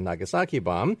Hiroshima and Nagasaki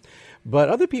bomb. But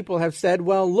other people have said,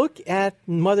 well, look at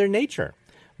Mother Nature.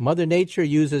 Mother Nature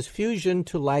uses fusion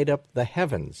to light up the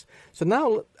heavens. So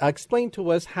now explain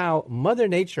to us how Mother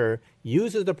Nature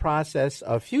uses the process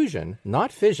of fusion,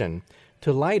 not fission,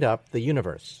 to light up the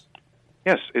universe.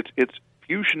 Yes, it's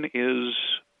fusion is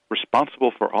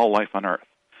responsible for all life on Earth.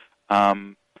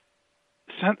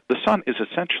 The sun is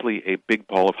essentially a big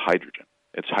ball of hydrogen.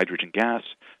 It's hydrogen gas,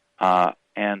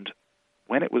 and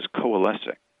when it was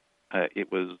coalescing,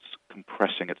 it was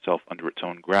compressing itself under its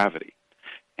own gravity.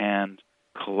 And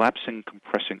collapsing,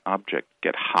 compressing objects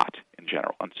get hot in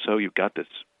general. And so you've got this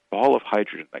ball of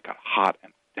hydrogen that got hot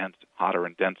and dense, hotter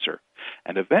and denser.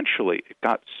 And eventually it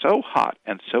got so hot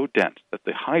and so dense that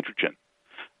the hydrogen,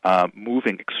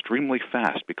 moving extremely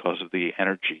fast because of the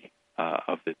energy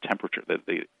of the temperature,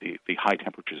 the high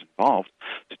temperatures involved,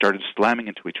 started slamming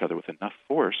into each other with enough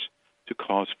force to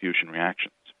cause fusion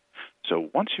reactions. So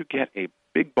once you get a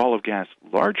big ball of gas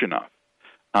large enough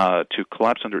to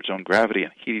collapse under its own gravity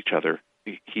and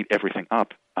heat everything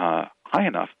up high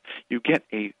enough, you get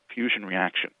a fusion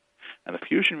reaction. And the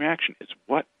fusion reaction is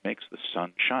what makes the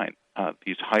sun shine.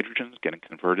 These hydrogens getting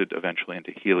converted eventually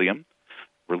into helium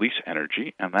release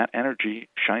energy, and that energy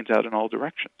shines out in all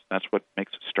directions. That's what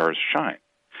makes stars shine.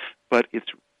 But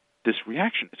this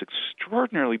reaction is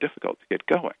extraordinarily difficult to get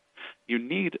going. You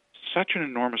need such an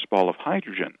enormous ball of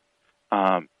hydrogen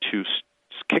to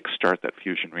kickstart that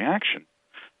fusion reaction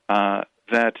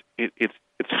that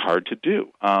it's hard to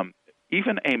do.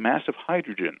 Even a mass of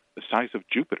hydrogen the size of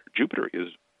Jupiter is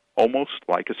almost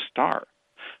like a star.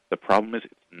 The problem is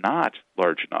it's not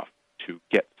large enough to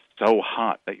get so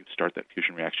hot that you start that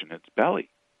fusion reaction in its belly.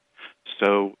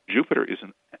 So Jupiter is,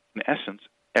 in essence,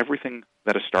 everything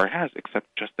that a star has, except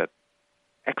just that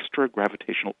extra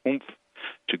gravitational oomph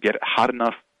to get it hot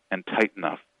enough and tight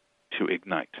enough to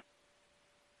ignite.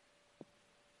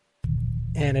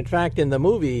 And in fact, in the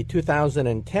movie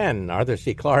 2010, Arthur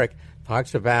C. Clarke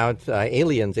talks about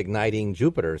aliens igniting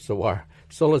Jupiter, so our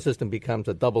solar system becomes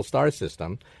a double star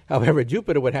system. However,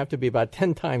 Jupiter would have to be about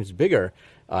 10 times bigger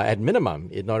at minimum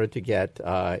in order to get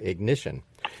ignition.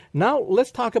 Now,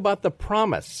 let's talk about the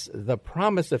promise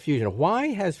of fusion. Why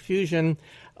has fusion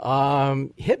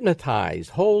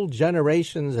hypnotized whole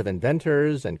generations of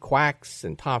inventors and quacks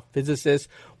and top physicists?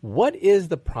 What is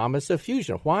the promise of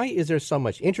fusion? Why is there so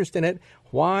much interest in it?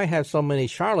 Why have so many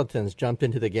charlatans jumped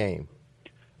into the game?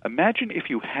 Imagine if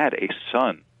you had a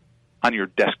sun on your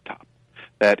desktop,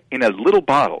 that in a little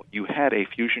bottle you had a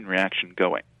fusion reaction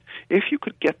going. If you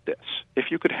could get this, if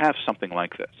you could have something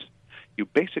like this, you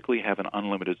basically have an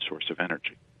unlimited source of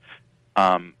energy.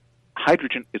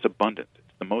 Hydrogen is abundant.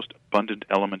 It's the most abundant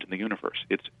element in the universe.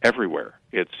 It's everywhere.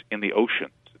 It's in the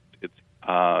oceans.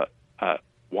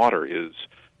 Water is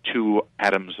 2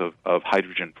 atoms of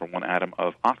hydrogen for 1 atom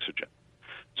of oxygen.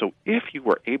 So if you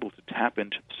were able to tap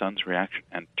into the sun's reaction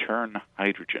and turn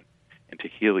hydrogen into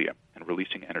helium and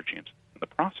releasing energy in the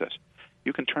process,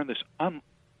 you can turn this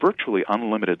virtually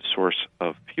unlimited source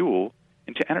of fuel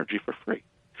into energy for free.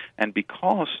 And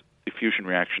because the fusion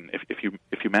reaction, if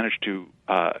you manage to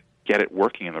get it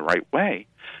working in the right way,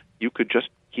 you could just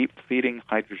keep feeding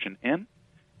hydrogen in,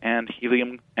 and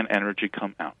helium and energy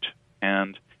come out.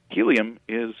 And helium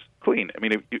is clean. I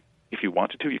mean, if you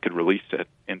wanted to, you could release it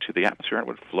into the atmosphere and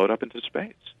it would float up into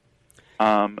space.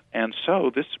 And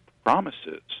so this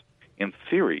promises, in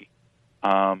theory,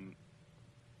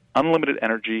 unlimited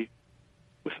energy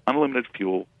with unlimited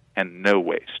fuel and no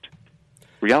waste.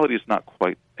 Reality is not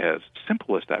quite as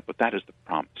simple as that, but that is the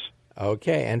promise.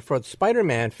 Okay, and for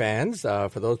Spider-Man fans,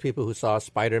 for those people who saw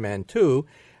Spider-Man 2,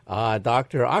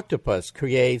 Dr. Octopus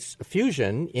creates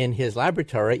fusion in his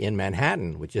laboratory in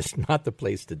Manhattan, which is not the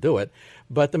place to do it.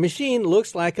 But the machine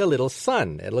looks like a little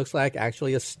sun. It looks like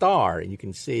actually a star. And you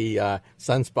can see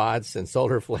sunspots and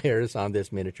solar flares on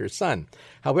this miniature sun.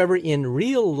 However, in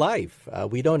real life,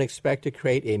 we don't expect to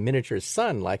create a miniature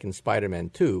sun like in Spider-Man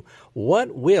 2.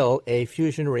 What will a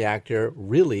fusion reactor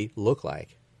really look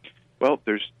like? Well,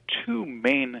 there's 2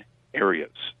 main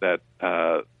areas that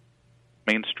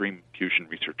mainstream fusion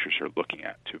researchers are looking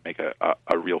at to make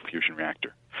a real fusion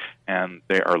reactor, and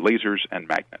they are lasers and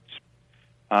magnets.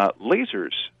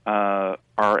 Lasers are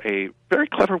a very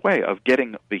clever way of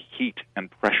getting the heat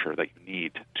and pressure that you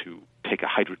need to take a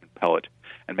hydrogen pellet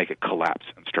and make it collapse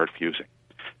and start fusing.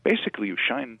 Basically, you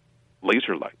shine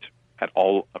laser light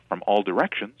from all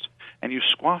directions, and you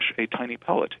squash a tiny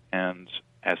pellet, and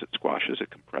as it squashes,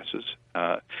 it compresses,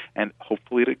 and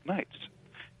hopefully it ignites.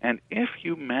 And if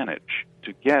you manage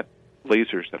to get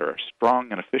lasers that are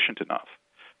strong and efficient enough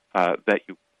that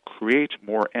you create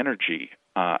more energy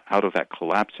out of that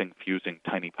collapsing, fusing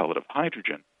tiny pellet of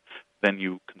hydrogen than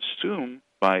you consume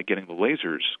by getting the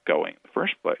lasers going in the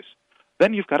first place,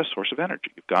 then you've got a source of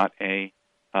energy. You've got a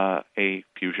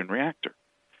fusion reactor.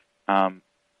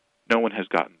 No one has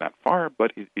gotten that far,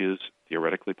 but it is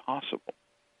theoretically possible.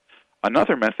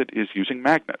 Another method is using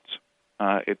magnets.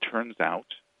 It turns out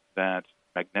that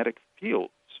magnetic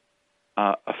fields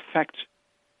affect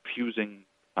fusing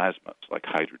plasmas like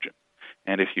hydrogen.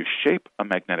 And if you shape a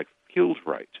magnetic field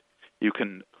right, you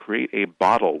can create a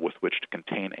bottle with which to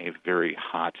contain a very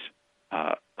hot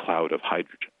cloud of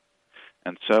hydrogen.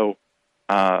 And so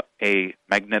a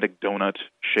magnetic donut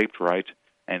shaped right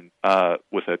and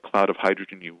with a cloud of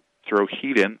hydrogen you throw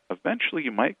heat in, eventually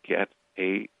you might get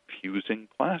a fusing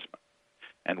plasma.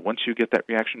 And once you get that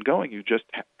reaction going, you just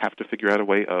have to figure out a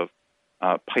way of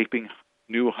piping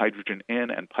new hydrogen in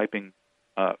and piping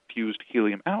fused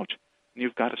helium out, and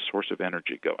you've got a source of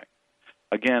energy going.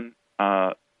 Again,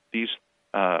 these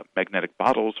magnetic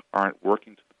bottles aren't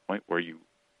working to the point where you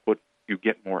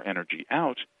get more energy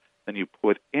out than you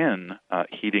put in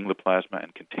heating the plasma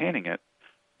and containing it.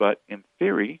 But in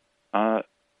theory,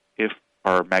 if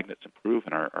our magnets improve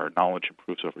and our knowledge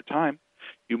improves over time,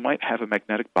 you might have a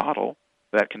magnetic bottle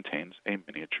that contains a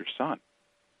miniature sun.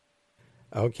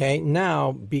 Okay,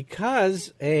 now,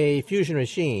 because a fusion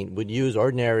machine would use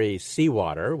ordinary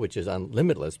seawater, which is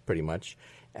limitless pretty much,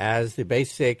 as the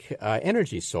basic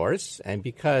energy source, and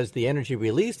because the energy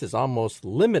released is almost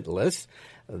limitless,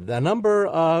 the number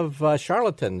of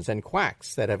charlatans and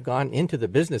quacks that have gone into the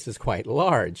business is quite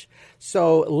large.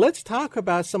 So let's talk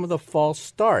about some of the false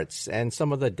starts and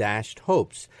some of the dashed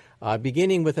hopes.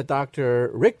 Beginning with Dr.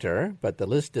 Richter, but the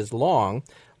list is long,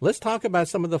 let's talk about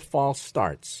some of the false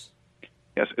starts.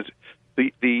 Yes,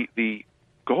 the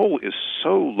goal is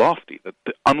so lofty, that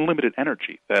the unlimited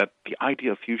energy, that the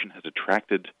idea of fusion has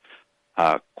attracted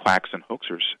quacks and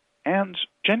hoaxers and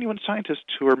genuine scientists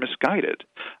who are misguided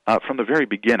from the very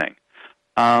beginning.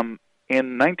 In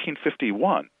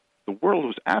 1951, the world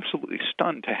was absolutely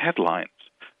stunned to headlines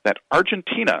that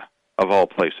Argentina, of all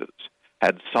places,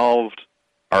 had solved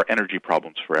our energy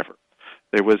problems forever.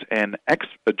 There was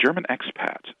a German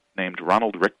expat named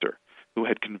Ronald Richter who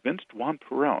had convinced Juan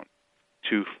Perón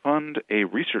to fund a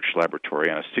research laboratory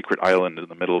on a secret island in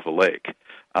the middle of a lake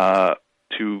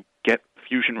to get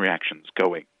fusion reactions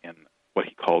going in what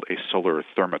he called a solar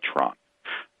thermotron.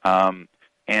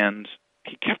 And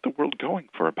he kept the world going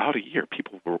for about a year.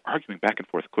 People were arguing back and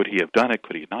forth. Could he have done it?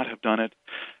 Could he not have done it?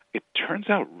 It turns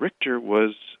out Richter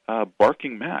was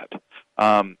barking mad.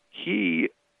 He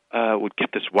would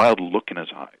get this wild look in his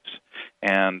eyes.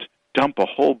 And dump a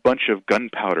whole bunch of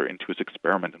gunpowder into his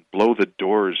experiment and blow the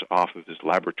doors off of his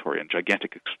laboratory in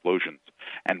gigantic explosions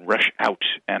and rush out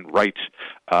and write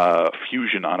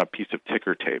fusion on a piece of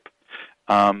ticker tape.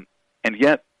 And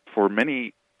yet, for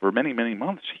many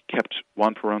months, he kept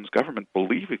Juan Perón's government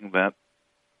believing that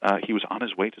he was on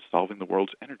his way to solving the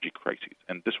world's energy crises,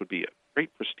 and this would be a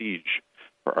great prestige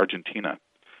for Argentina.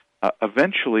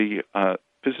 Eventually,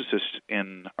 physicists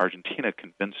in Argentina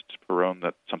convinced Perón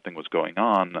that something was going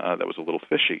on that was a little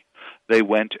fishy. They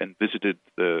went and visited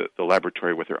the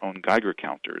laboratory with their own Geiger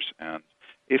counters, and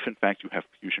if in fact you have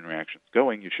fusion reactions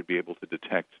going, you should be able to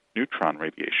detect neutron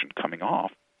radiation coming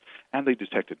off, and they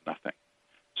detected nothing.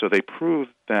 So they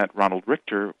proved that Ronald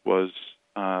Richter was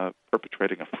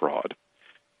perpetrating a fraud,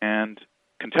 and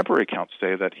contemporary accounts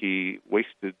say that he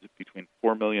wasted between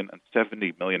 $4 million and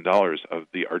 $70 million of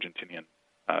the Argentinian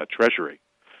treasury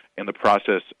in the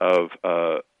process of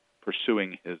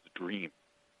pursuing his dream.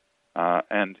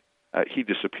 And he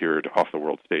disappeared off the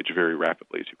world stage very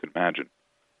rapidly, as you can imagine.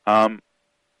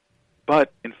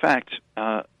 But, in fact,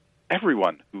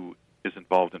 everyone who is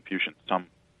involved in fusion in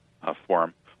some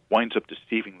form winds up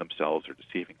deceiving themselves or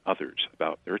deceiving others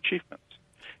about their achievements.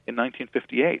 In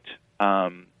 1958,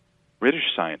 British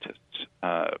scientists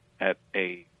at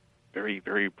a very,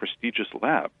 very prestigious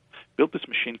lab built this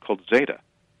machine called Zeta.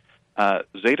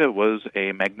 Zeta was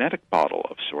a magnetic bottle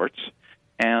of sorts,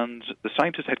 and the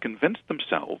scientists had convinced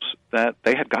themselves that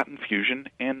they had gotten fusion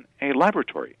in a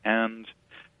laboratory. And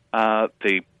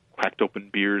they cracked open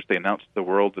beers. They announced to the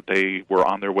world that they were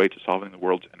on their way to solving the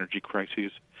world's energy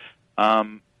crises.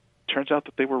 Turns out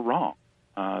that they were wrong,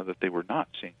 that they were not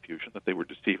seeing fusion, that they were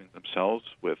deceiving themselves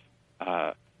with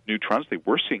neutrons. They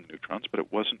were seeing neutrons, but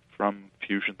it wasn't from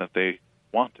fusion that they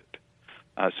wanted.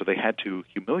 So they had to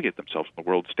humiliate themselves on the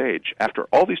world stage. After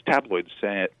all these tabloids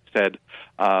said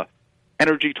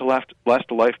energy to last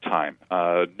a lifetime,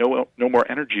 no more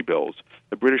energy bills,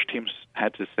 the British teams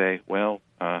had to say, well,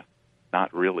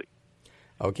 not really.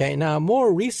 Okay, now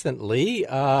more recently,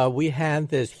 we had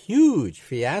this huge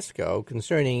fiasco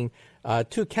concerning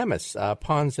two chemists,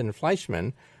 Pons and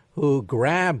Fleischmann, who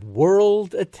grabbed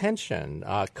world attention,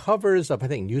 covers of, I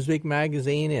think, Newsweek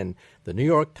magazine and the New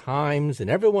York Times, and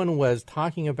everyone was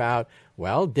talking about,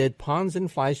 well, did Pons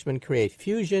and Fleischmann create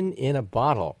fusion in a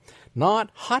bottle? Not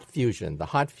hot fusion, the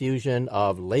hot fusion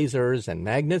of lasers and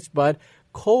magnets, but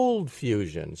cold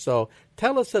fusion. So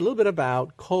tell us a little bit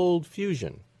about cold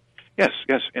fusion. Yes.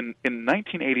 In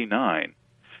 1989,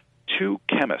 two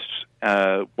chemists,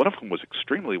 one of whom was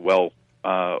extremely well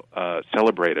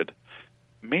celebrated,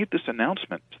 made this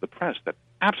announcement to the press that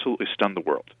absolutely stunned the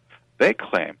world. They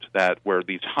claimed that where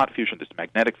these hot fusion, this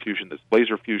magnetic fusion, this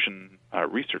laser fusion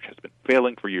research has been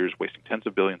failing for years, wasting tens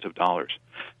of billions of dollars,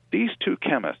 these two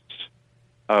chemists,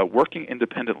 working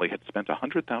independently, had spent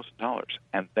 $100,000,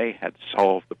 and they had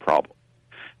solved the problem.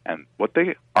 And what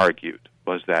they argued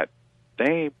was that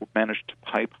they managed to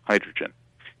pipe hydrogen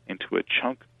into a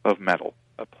chunk of metal,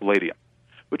 a palladium,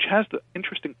 which has the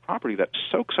interesting property that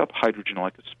soaks up hydrogen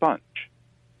like a sponge.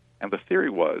 And the theory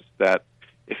was that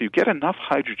if you get enough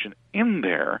hydrogen in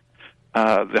there,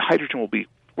 the hydrogen will be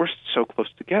forced so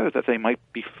close together that they might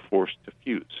be forced to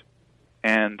fuse.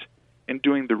 And in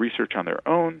doing the research on their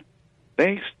own,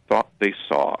 they thought they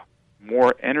saw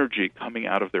more energy coming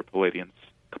out of their palladium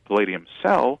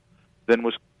cell than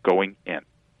was going in.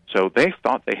 So they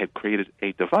thought they had created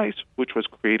a device which was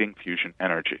creating fusion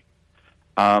energy.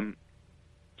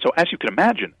 So as you can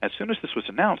imagine, as soon as this was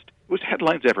announced, it was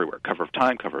headlines everywhere. Cover of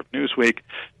Time, cover of Newsweek,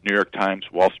 New York Times,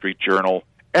 Wall Street Journal,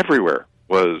 everywhere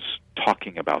was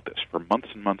talking about this for months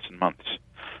and months and months.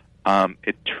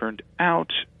 It turned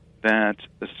out that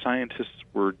the scientists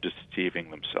were deceiving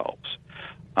themselves.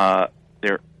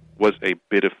 There was a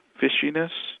bit of fishiness.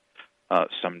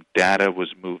 Some data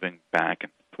was moving back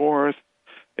and forth.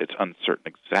 It's uncertain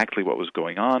exactly what was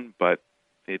going on, but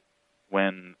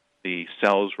when the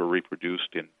cells were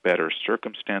reproduced in better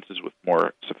circumstances with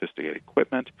more sophisticated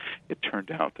equipment, it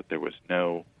turned out that there was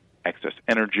no excess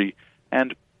energy,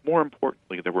 and more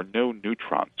importantly, there were no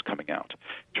neutrons coming out.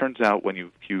 Turns out when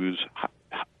you fuse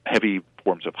heavy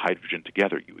forms of hydrogen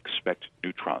together, you expect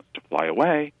neutrons to fly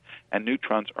away, and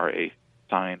neutrons are a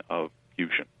sign of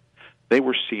fusion. They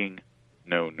were seeing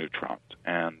no neutrons,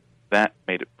 and that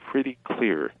made it pretty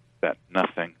clear that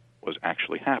nothing was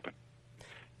actually happening.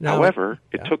 Now, however,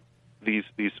 it took these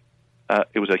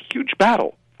it was a huge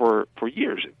battle for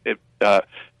years.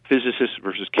 Physicists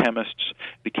versus chemists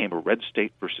became a red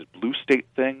state versus blue state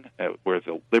thing, where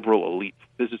the liberal elite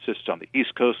physicists on the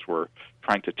East Coast were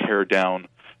trying to tear down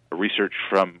research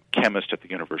from chemists at the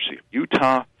University of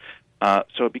Utah.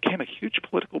 So it became a huge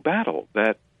political battle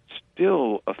that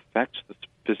still affects the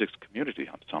physics community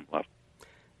on some level.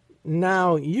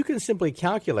 Now, you can simply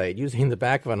calculate, using the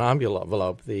back of an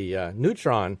envelope, the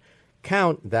neutron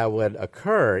count that would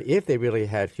occur if they really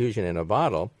had fusion in a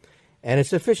bottle, and it's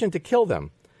sufficient to kill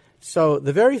them. So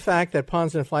the very fact that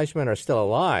Pons and Fleischmann are still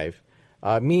alive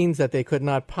means that they could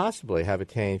not possibly have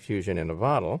attained fusion in a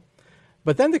bottle.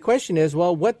 But then the question is,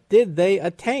 well, what did they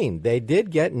attain? They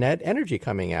did get net energy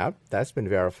coming out. That's been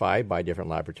verified by different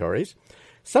laboratories.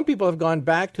 Some people have gone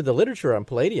back to the literature on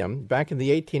palladium back in the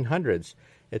 1800s.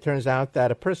 It turns out that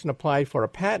a person applied for a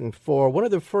patent for one of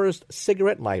the first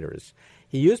cigarette lighters.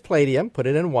 He used palladium, put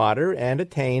it in water, and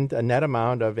attained a net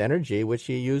amount of energy, which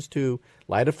he used to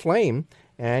light a flame,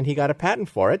 and he got a patent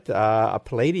for it, a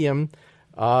palladium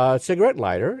cigarette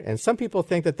lighter, and some people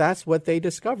think that that's what they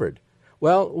discovered.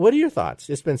 Well, what are your thoughts?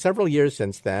 It's been several years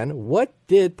since then. What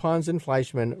did Pons and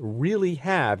Fleischmann really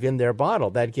have in their bottle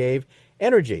that gave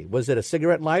energy? Was it a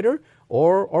cigarette lighter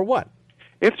or what?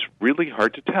 It's really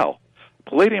hard to tell.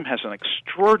 Palladium has an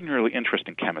extraordinarily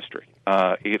interesting chemistry.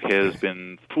 It has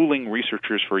been fooling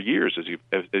researchers for years, as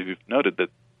you've noted, that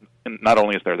not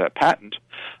only is there that patent,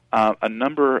 a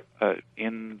number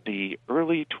in the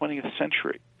early 20th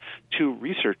century, two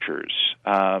researchers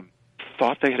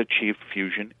thought they had achieved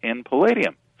fusion in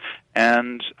palladium.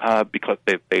 And because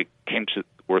they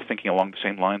were thinking along the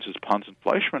same lines as Pons and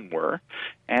Fleischmann were,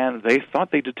 and they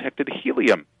thought they detected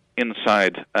helium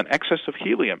inside, an excess of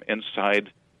helium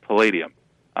inside palladium,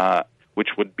 which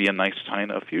would be a nice sign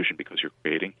of fusion because you're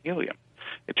creating helium.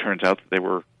 It turns out that they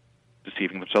were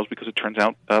deceiving themselves because it turns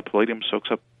out palladium soaks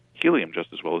up helium just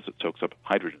as well as it soaks up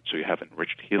hydrogen, so you have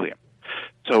enriched helium.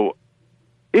 So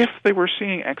if they were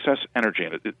seeing excess energy,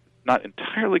 and it's not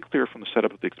entirely clear from the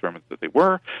setup of the experiment that they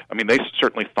were, I mean, they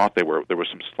certainly thought they were. There was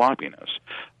some sloppiness.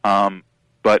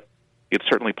 But it's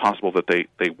certainly possible that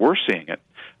they were seeing it.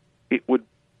 It would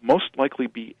most likely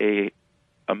be a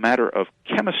matter of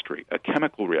chemistry, a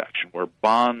chemical reaction where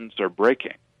bonds are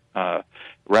breaking,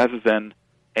 rather than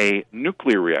a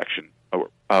nuclear reaction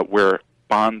where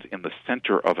bonds in the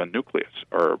center of a nucleus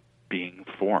are being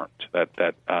formed.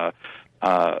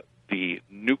 The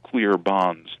nuclear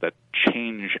bonds that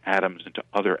change atoms into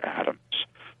other atoms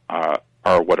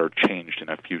are what are changed in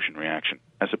a fusion reaction,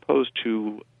 as opposed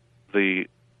to the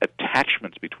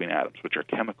attachments between atoms, which are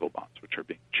chemical bonds, which are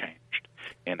being changed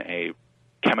in a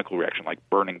chemical reaction like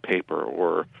burning paper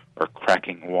or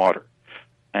cracking water.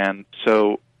 And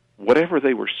so whatever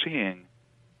they were seeing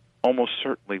almost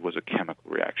certainly was a chemical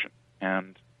reaction.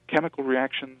 And chemical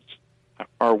reactions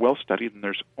are well studied, and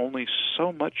there's only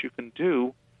so much you can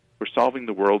do for solving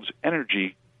the world's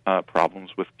energy problems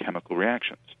with chemical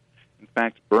reactions. In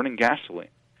fact, burning gasoline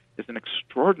is an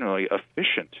extraordinarily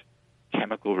efficient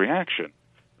chemical reaction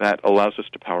that allows us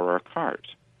to power our cars.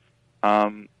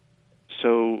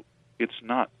 So it's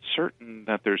not certain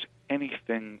that there's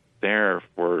anything there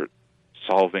for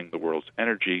solving the world's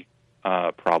energy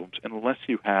problems unless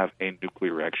you have a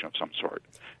nuclear reaction of some sort.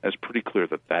 It's pretty clear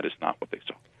that that is not what they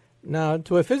saw. Now,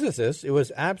 to a physicist, it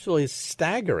was absolutely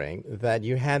staggering that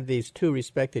you had these two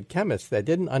respected chemists that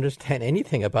didn't understand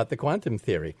anything about the quantum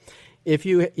theory. If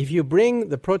you bring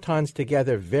the protons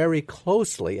together very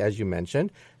closely, as you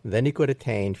mentioned, then you could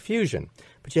attain fusion.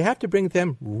 But you have to bring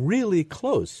them really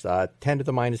close, 10 to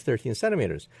the minus 13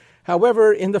 centimeters.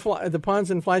 However, in the Pons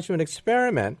and Fleischmann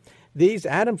experiment, these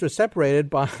atoms are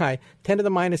separated by 10 to the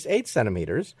minus 8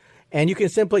 centimeters. And you can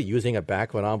simply, using a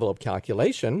back-of-an-envelope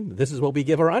calculation, this is what we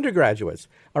give our undergraduates.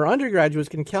 Our undergraduates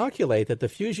can calculate that the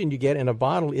fusion you get in a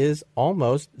bottle is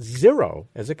almost zero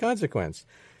as a consequence.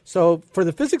 So for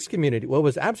the physics community, what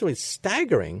was absolutely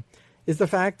staggering is the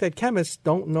fact that chemists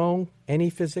don't know any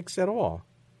physics at all.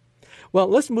 Well,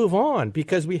 let's move on,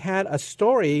 because we had a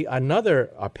story,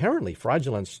 another apparently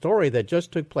fraudulent story that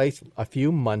just took place a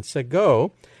few months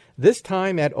ago, this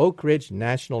time at Oak Ridge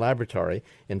National Laboratory,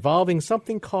 involving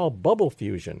something called bubble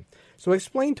fusion. So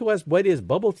explain to us, what is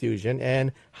bubble fusion,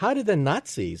 and how did the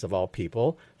Nazis, of all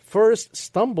people, first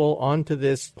stumble onto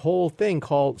this whole thing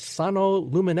called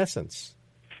sonoluminescence?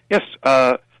 Yes,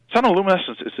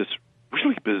 sonoluminescence is this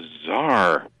really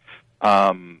bizarre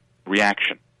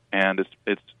reaction, and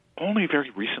it's only very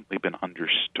recently been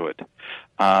understood,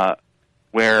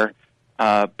 where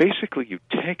basically you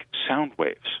take sound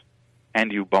waves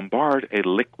and you bombard a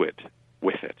liquid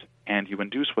with it, and you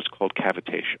induce what's called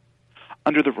cavitation.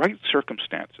 Under the right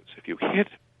circumstances, if you hit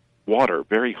water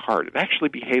very hard, it actually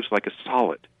behaves like a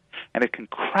solid, and it can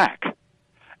crack.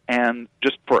 And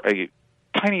just for a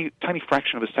tiny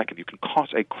fraction of a second, you can cause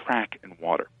a crack in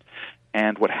water.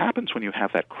 And what happens when you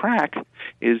have that crack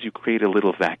is you create a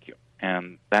little vacuum,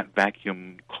 and that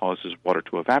vacuum causes water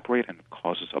to evaporate, and it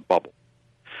causes a bubble.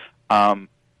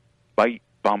 By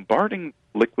bombarding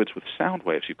liquids with sound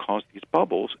waves, you cause these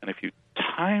bubbles, and if you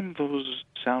time those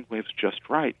sound waves just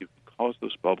right, you can cause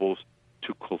those bubbles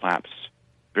to collapse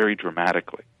very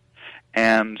dramatically.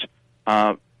 And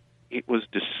it was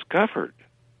discovered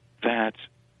that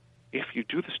if you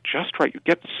do this just right, you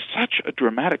get such a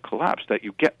dramatic collapse that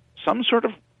you get some sort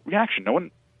of reaction. No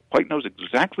one quite knows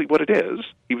exactly what it is,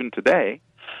 even today,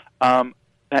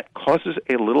 that causes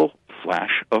a little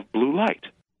flash of blue light.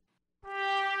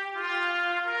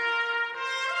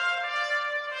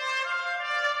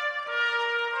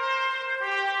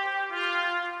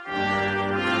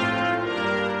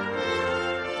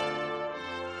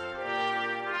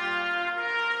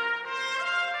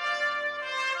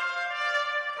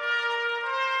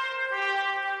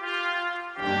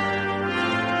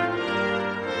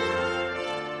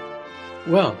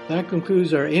 Well, that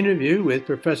concludes our interview with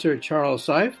Professor Charles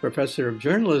Seif, Professor of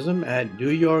Journalism at New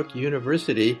York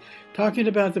University, talking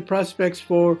about the prospects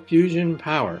for fusion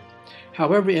power.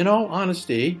 However, in all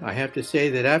honesty, I have to say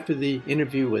that after the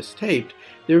interview was taped,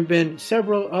 there have been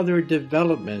several other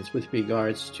developments with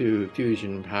regards to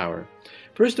fusion power.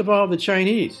 First of all, the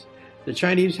Chinese. The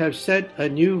Chinese have set a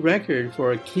new record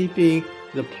for keeping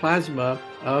the plasma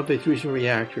of a fusion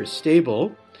reactor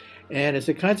stable. And as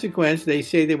a consequence, they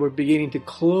say that we're beginning to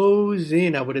close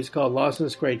in on what is called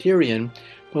lossless criterion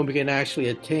when we can actually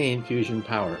attain fusion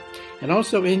power. And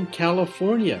also in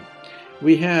California,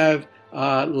 we have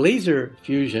laser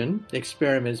fusion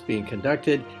experiments being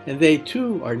conducted, and they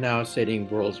too are now setting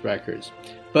world records.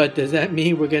 But does that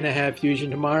mean we're going to have fusion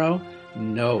tomorrow?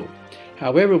 No.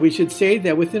 However, we should say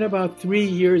that within about 3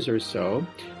 years or so,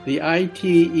 the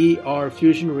ITER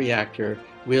fusion reactor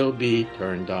will be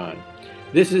turned on.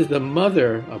 This is the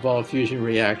mother of all fusion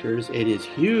reactors. It is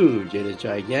huge, it is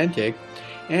gigantic,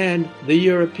 and the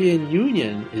European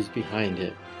Union is behind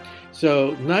it.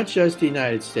 So not just the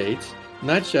United States,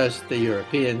 not just the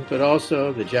Europeans, but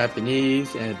also the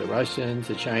Japanese and the Russians,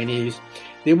 the Chinese,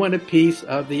 they want a piece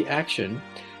of the action,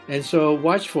 and so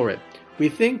watch for it. We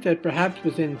think that perhaps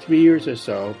within 3 years or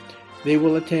so, they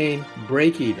will attain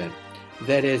break-even,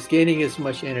 that is, getting as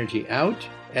much energy out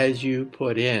as you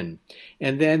put in.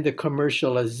 And then the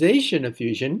commercialization of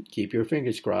fusion, keep your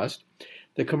fingers crossed,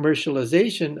 the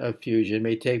commercialization of fusion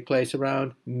may take place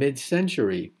around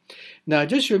mid-century. Now,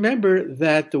 just remember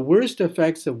that the worst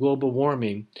effects of global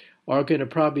warming are going to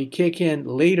probably kick in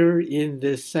later in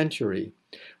this century.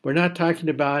 We're not talking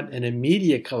about an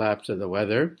immediate collapse of the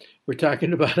weather. We're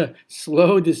talking about a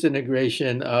slow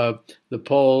disintegration of the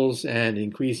poles and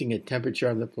increasing in temperature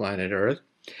on the planet Earth.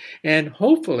 And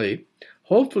hopefully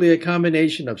a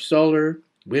combination of solar,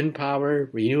 wind power,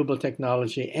 renewable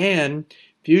technology, and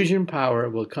fusion power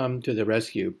will come to the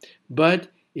rescue. But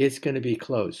it's going to be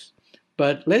close.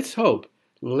 But let's hope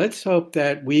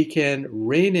that we can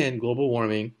rein in global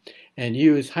warming and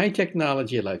use high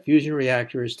technology like fusion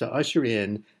reactors to usher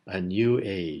in a new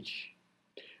age.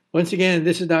 Once again,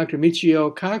 this is Dr.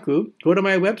 Michio Kaku. Go to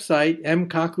my website,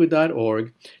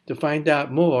 mkaku.org, to find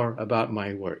out more about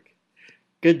my work.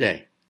 Good day.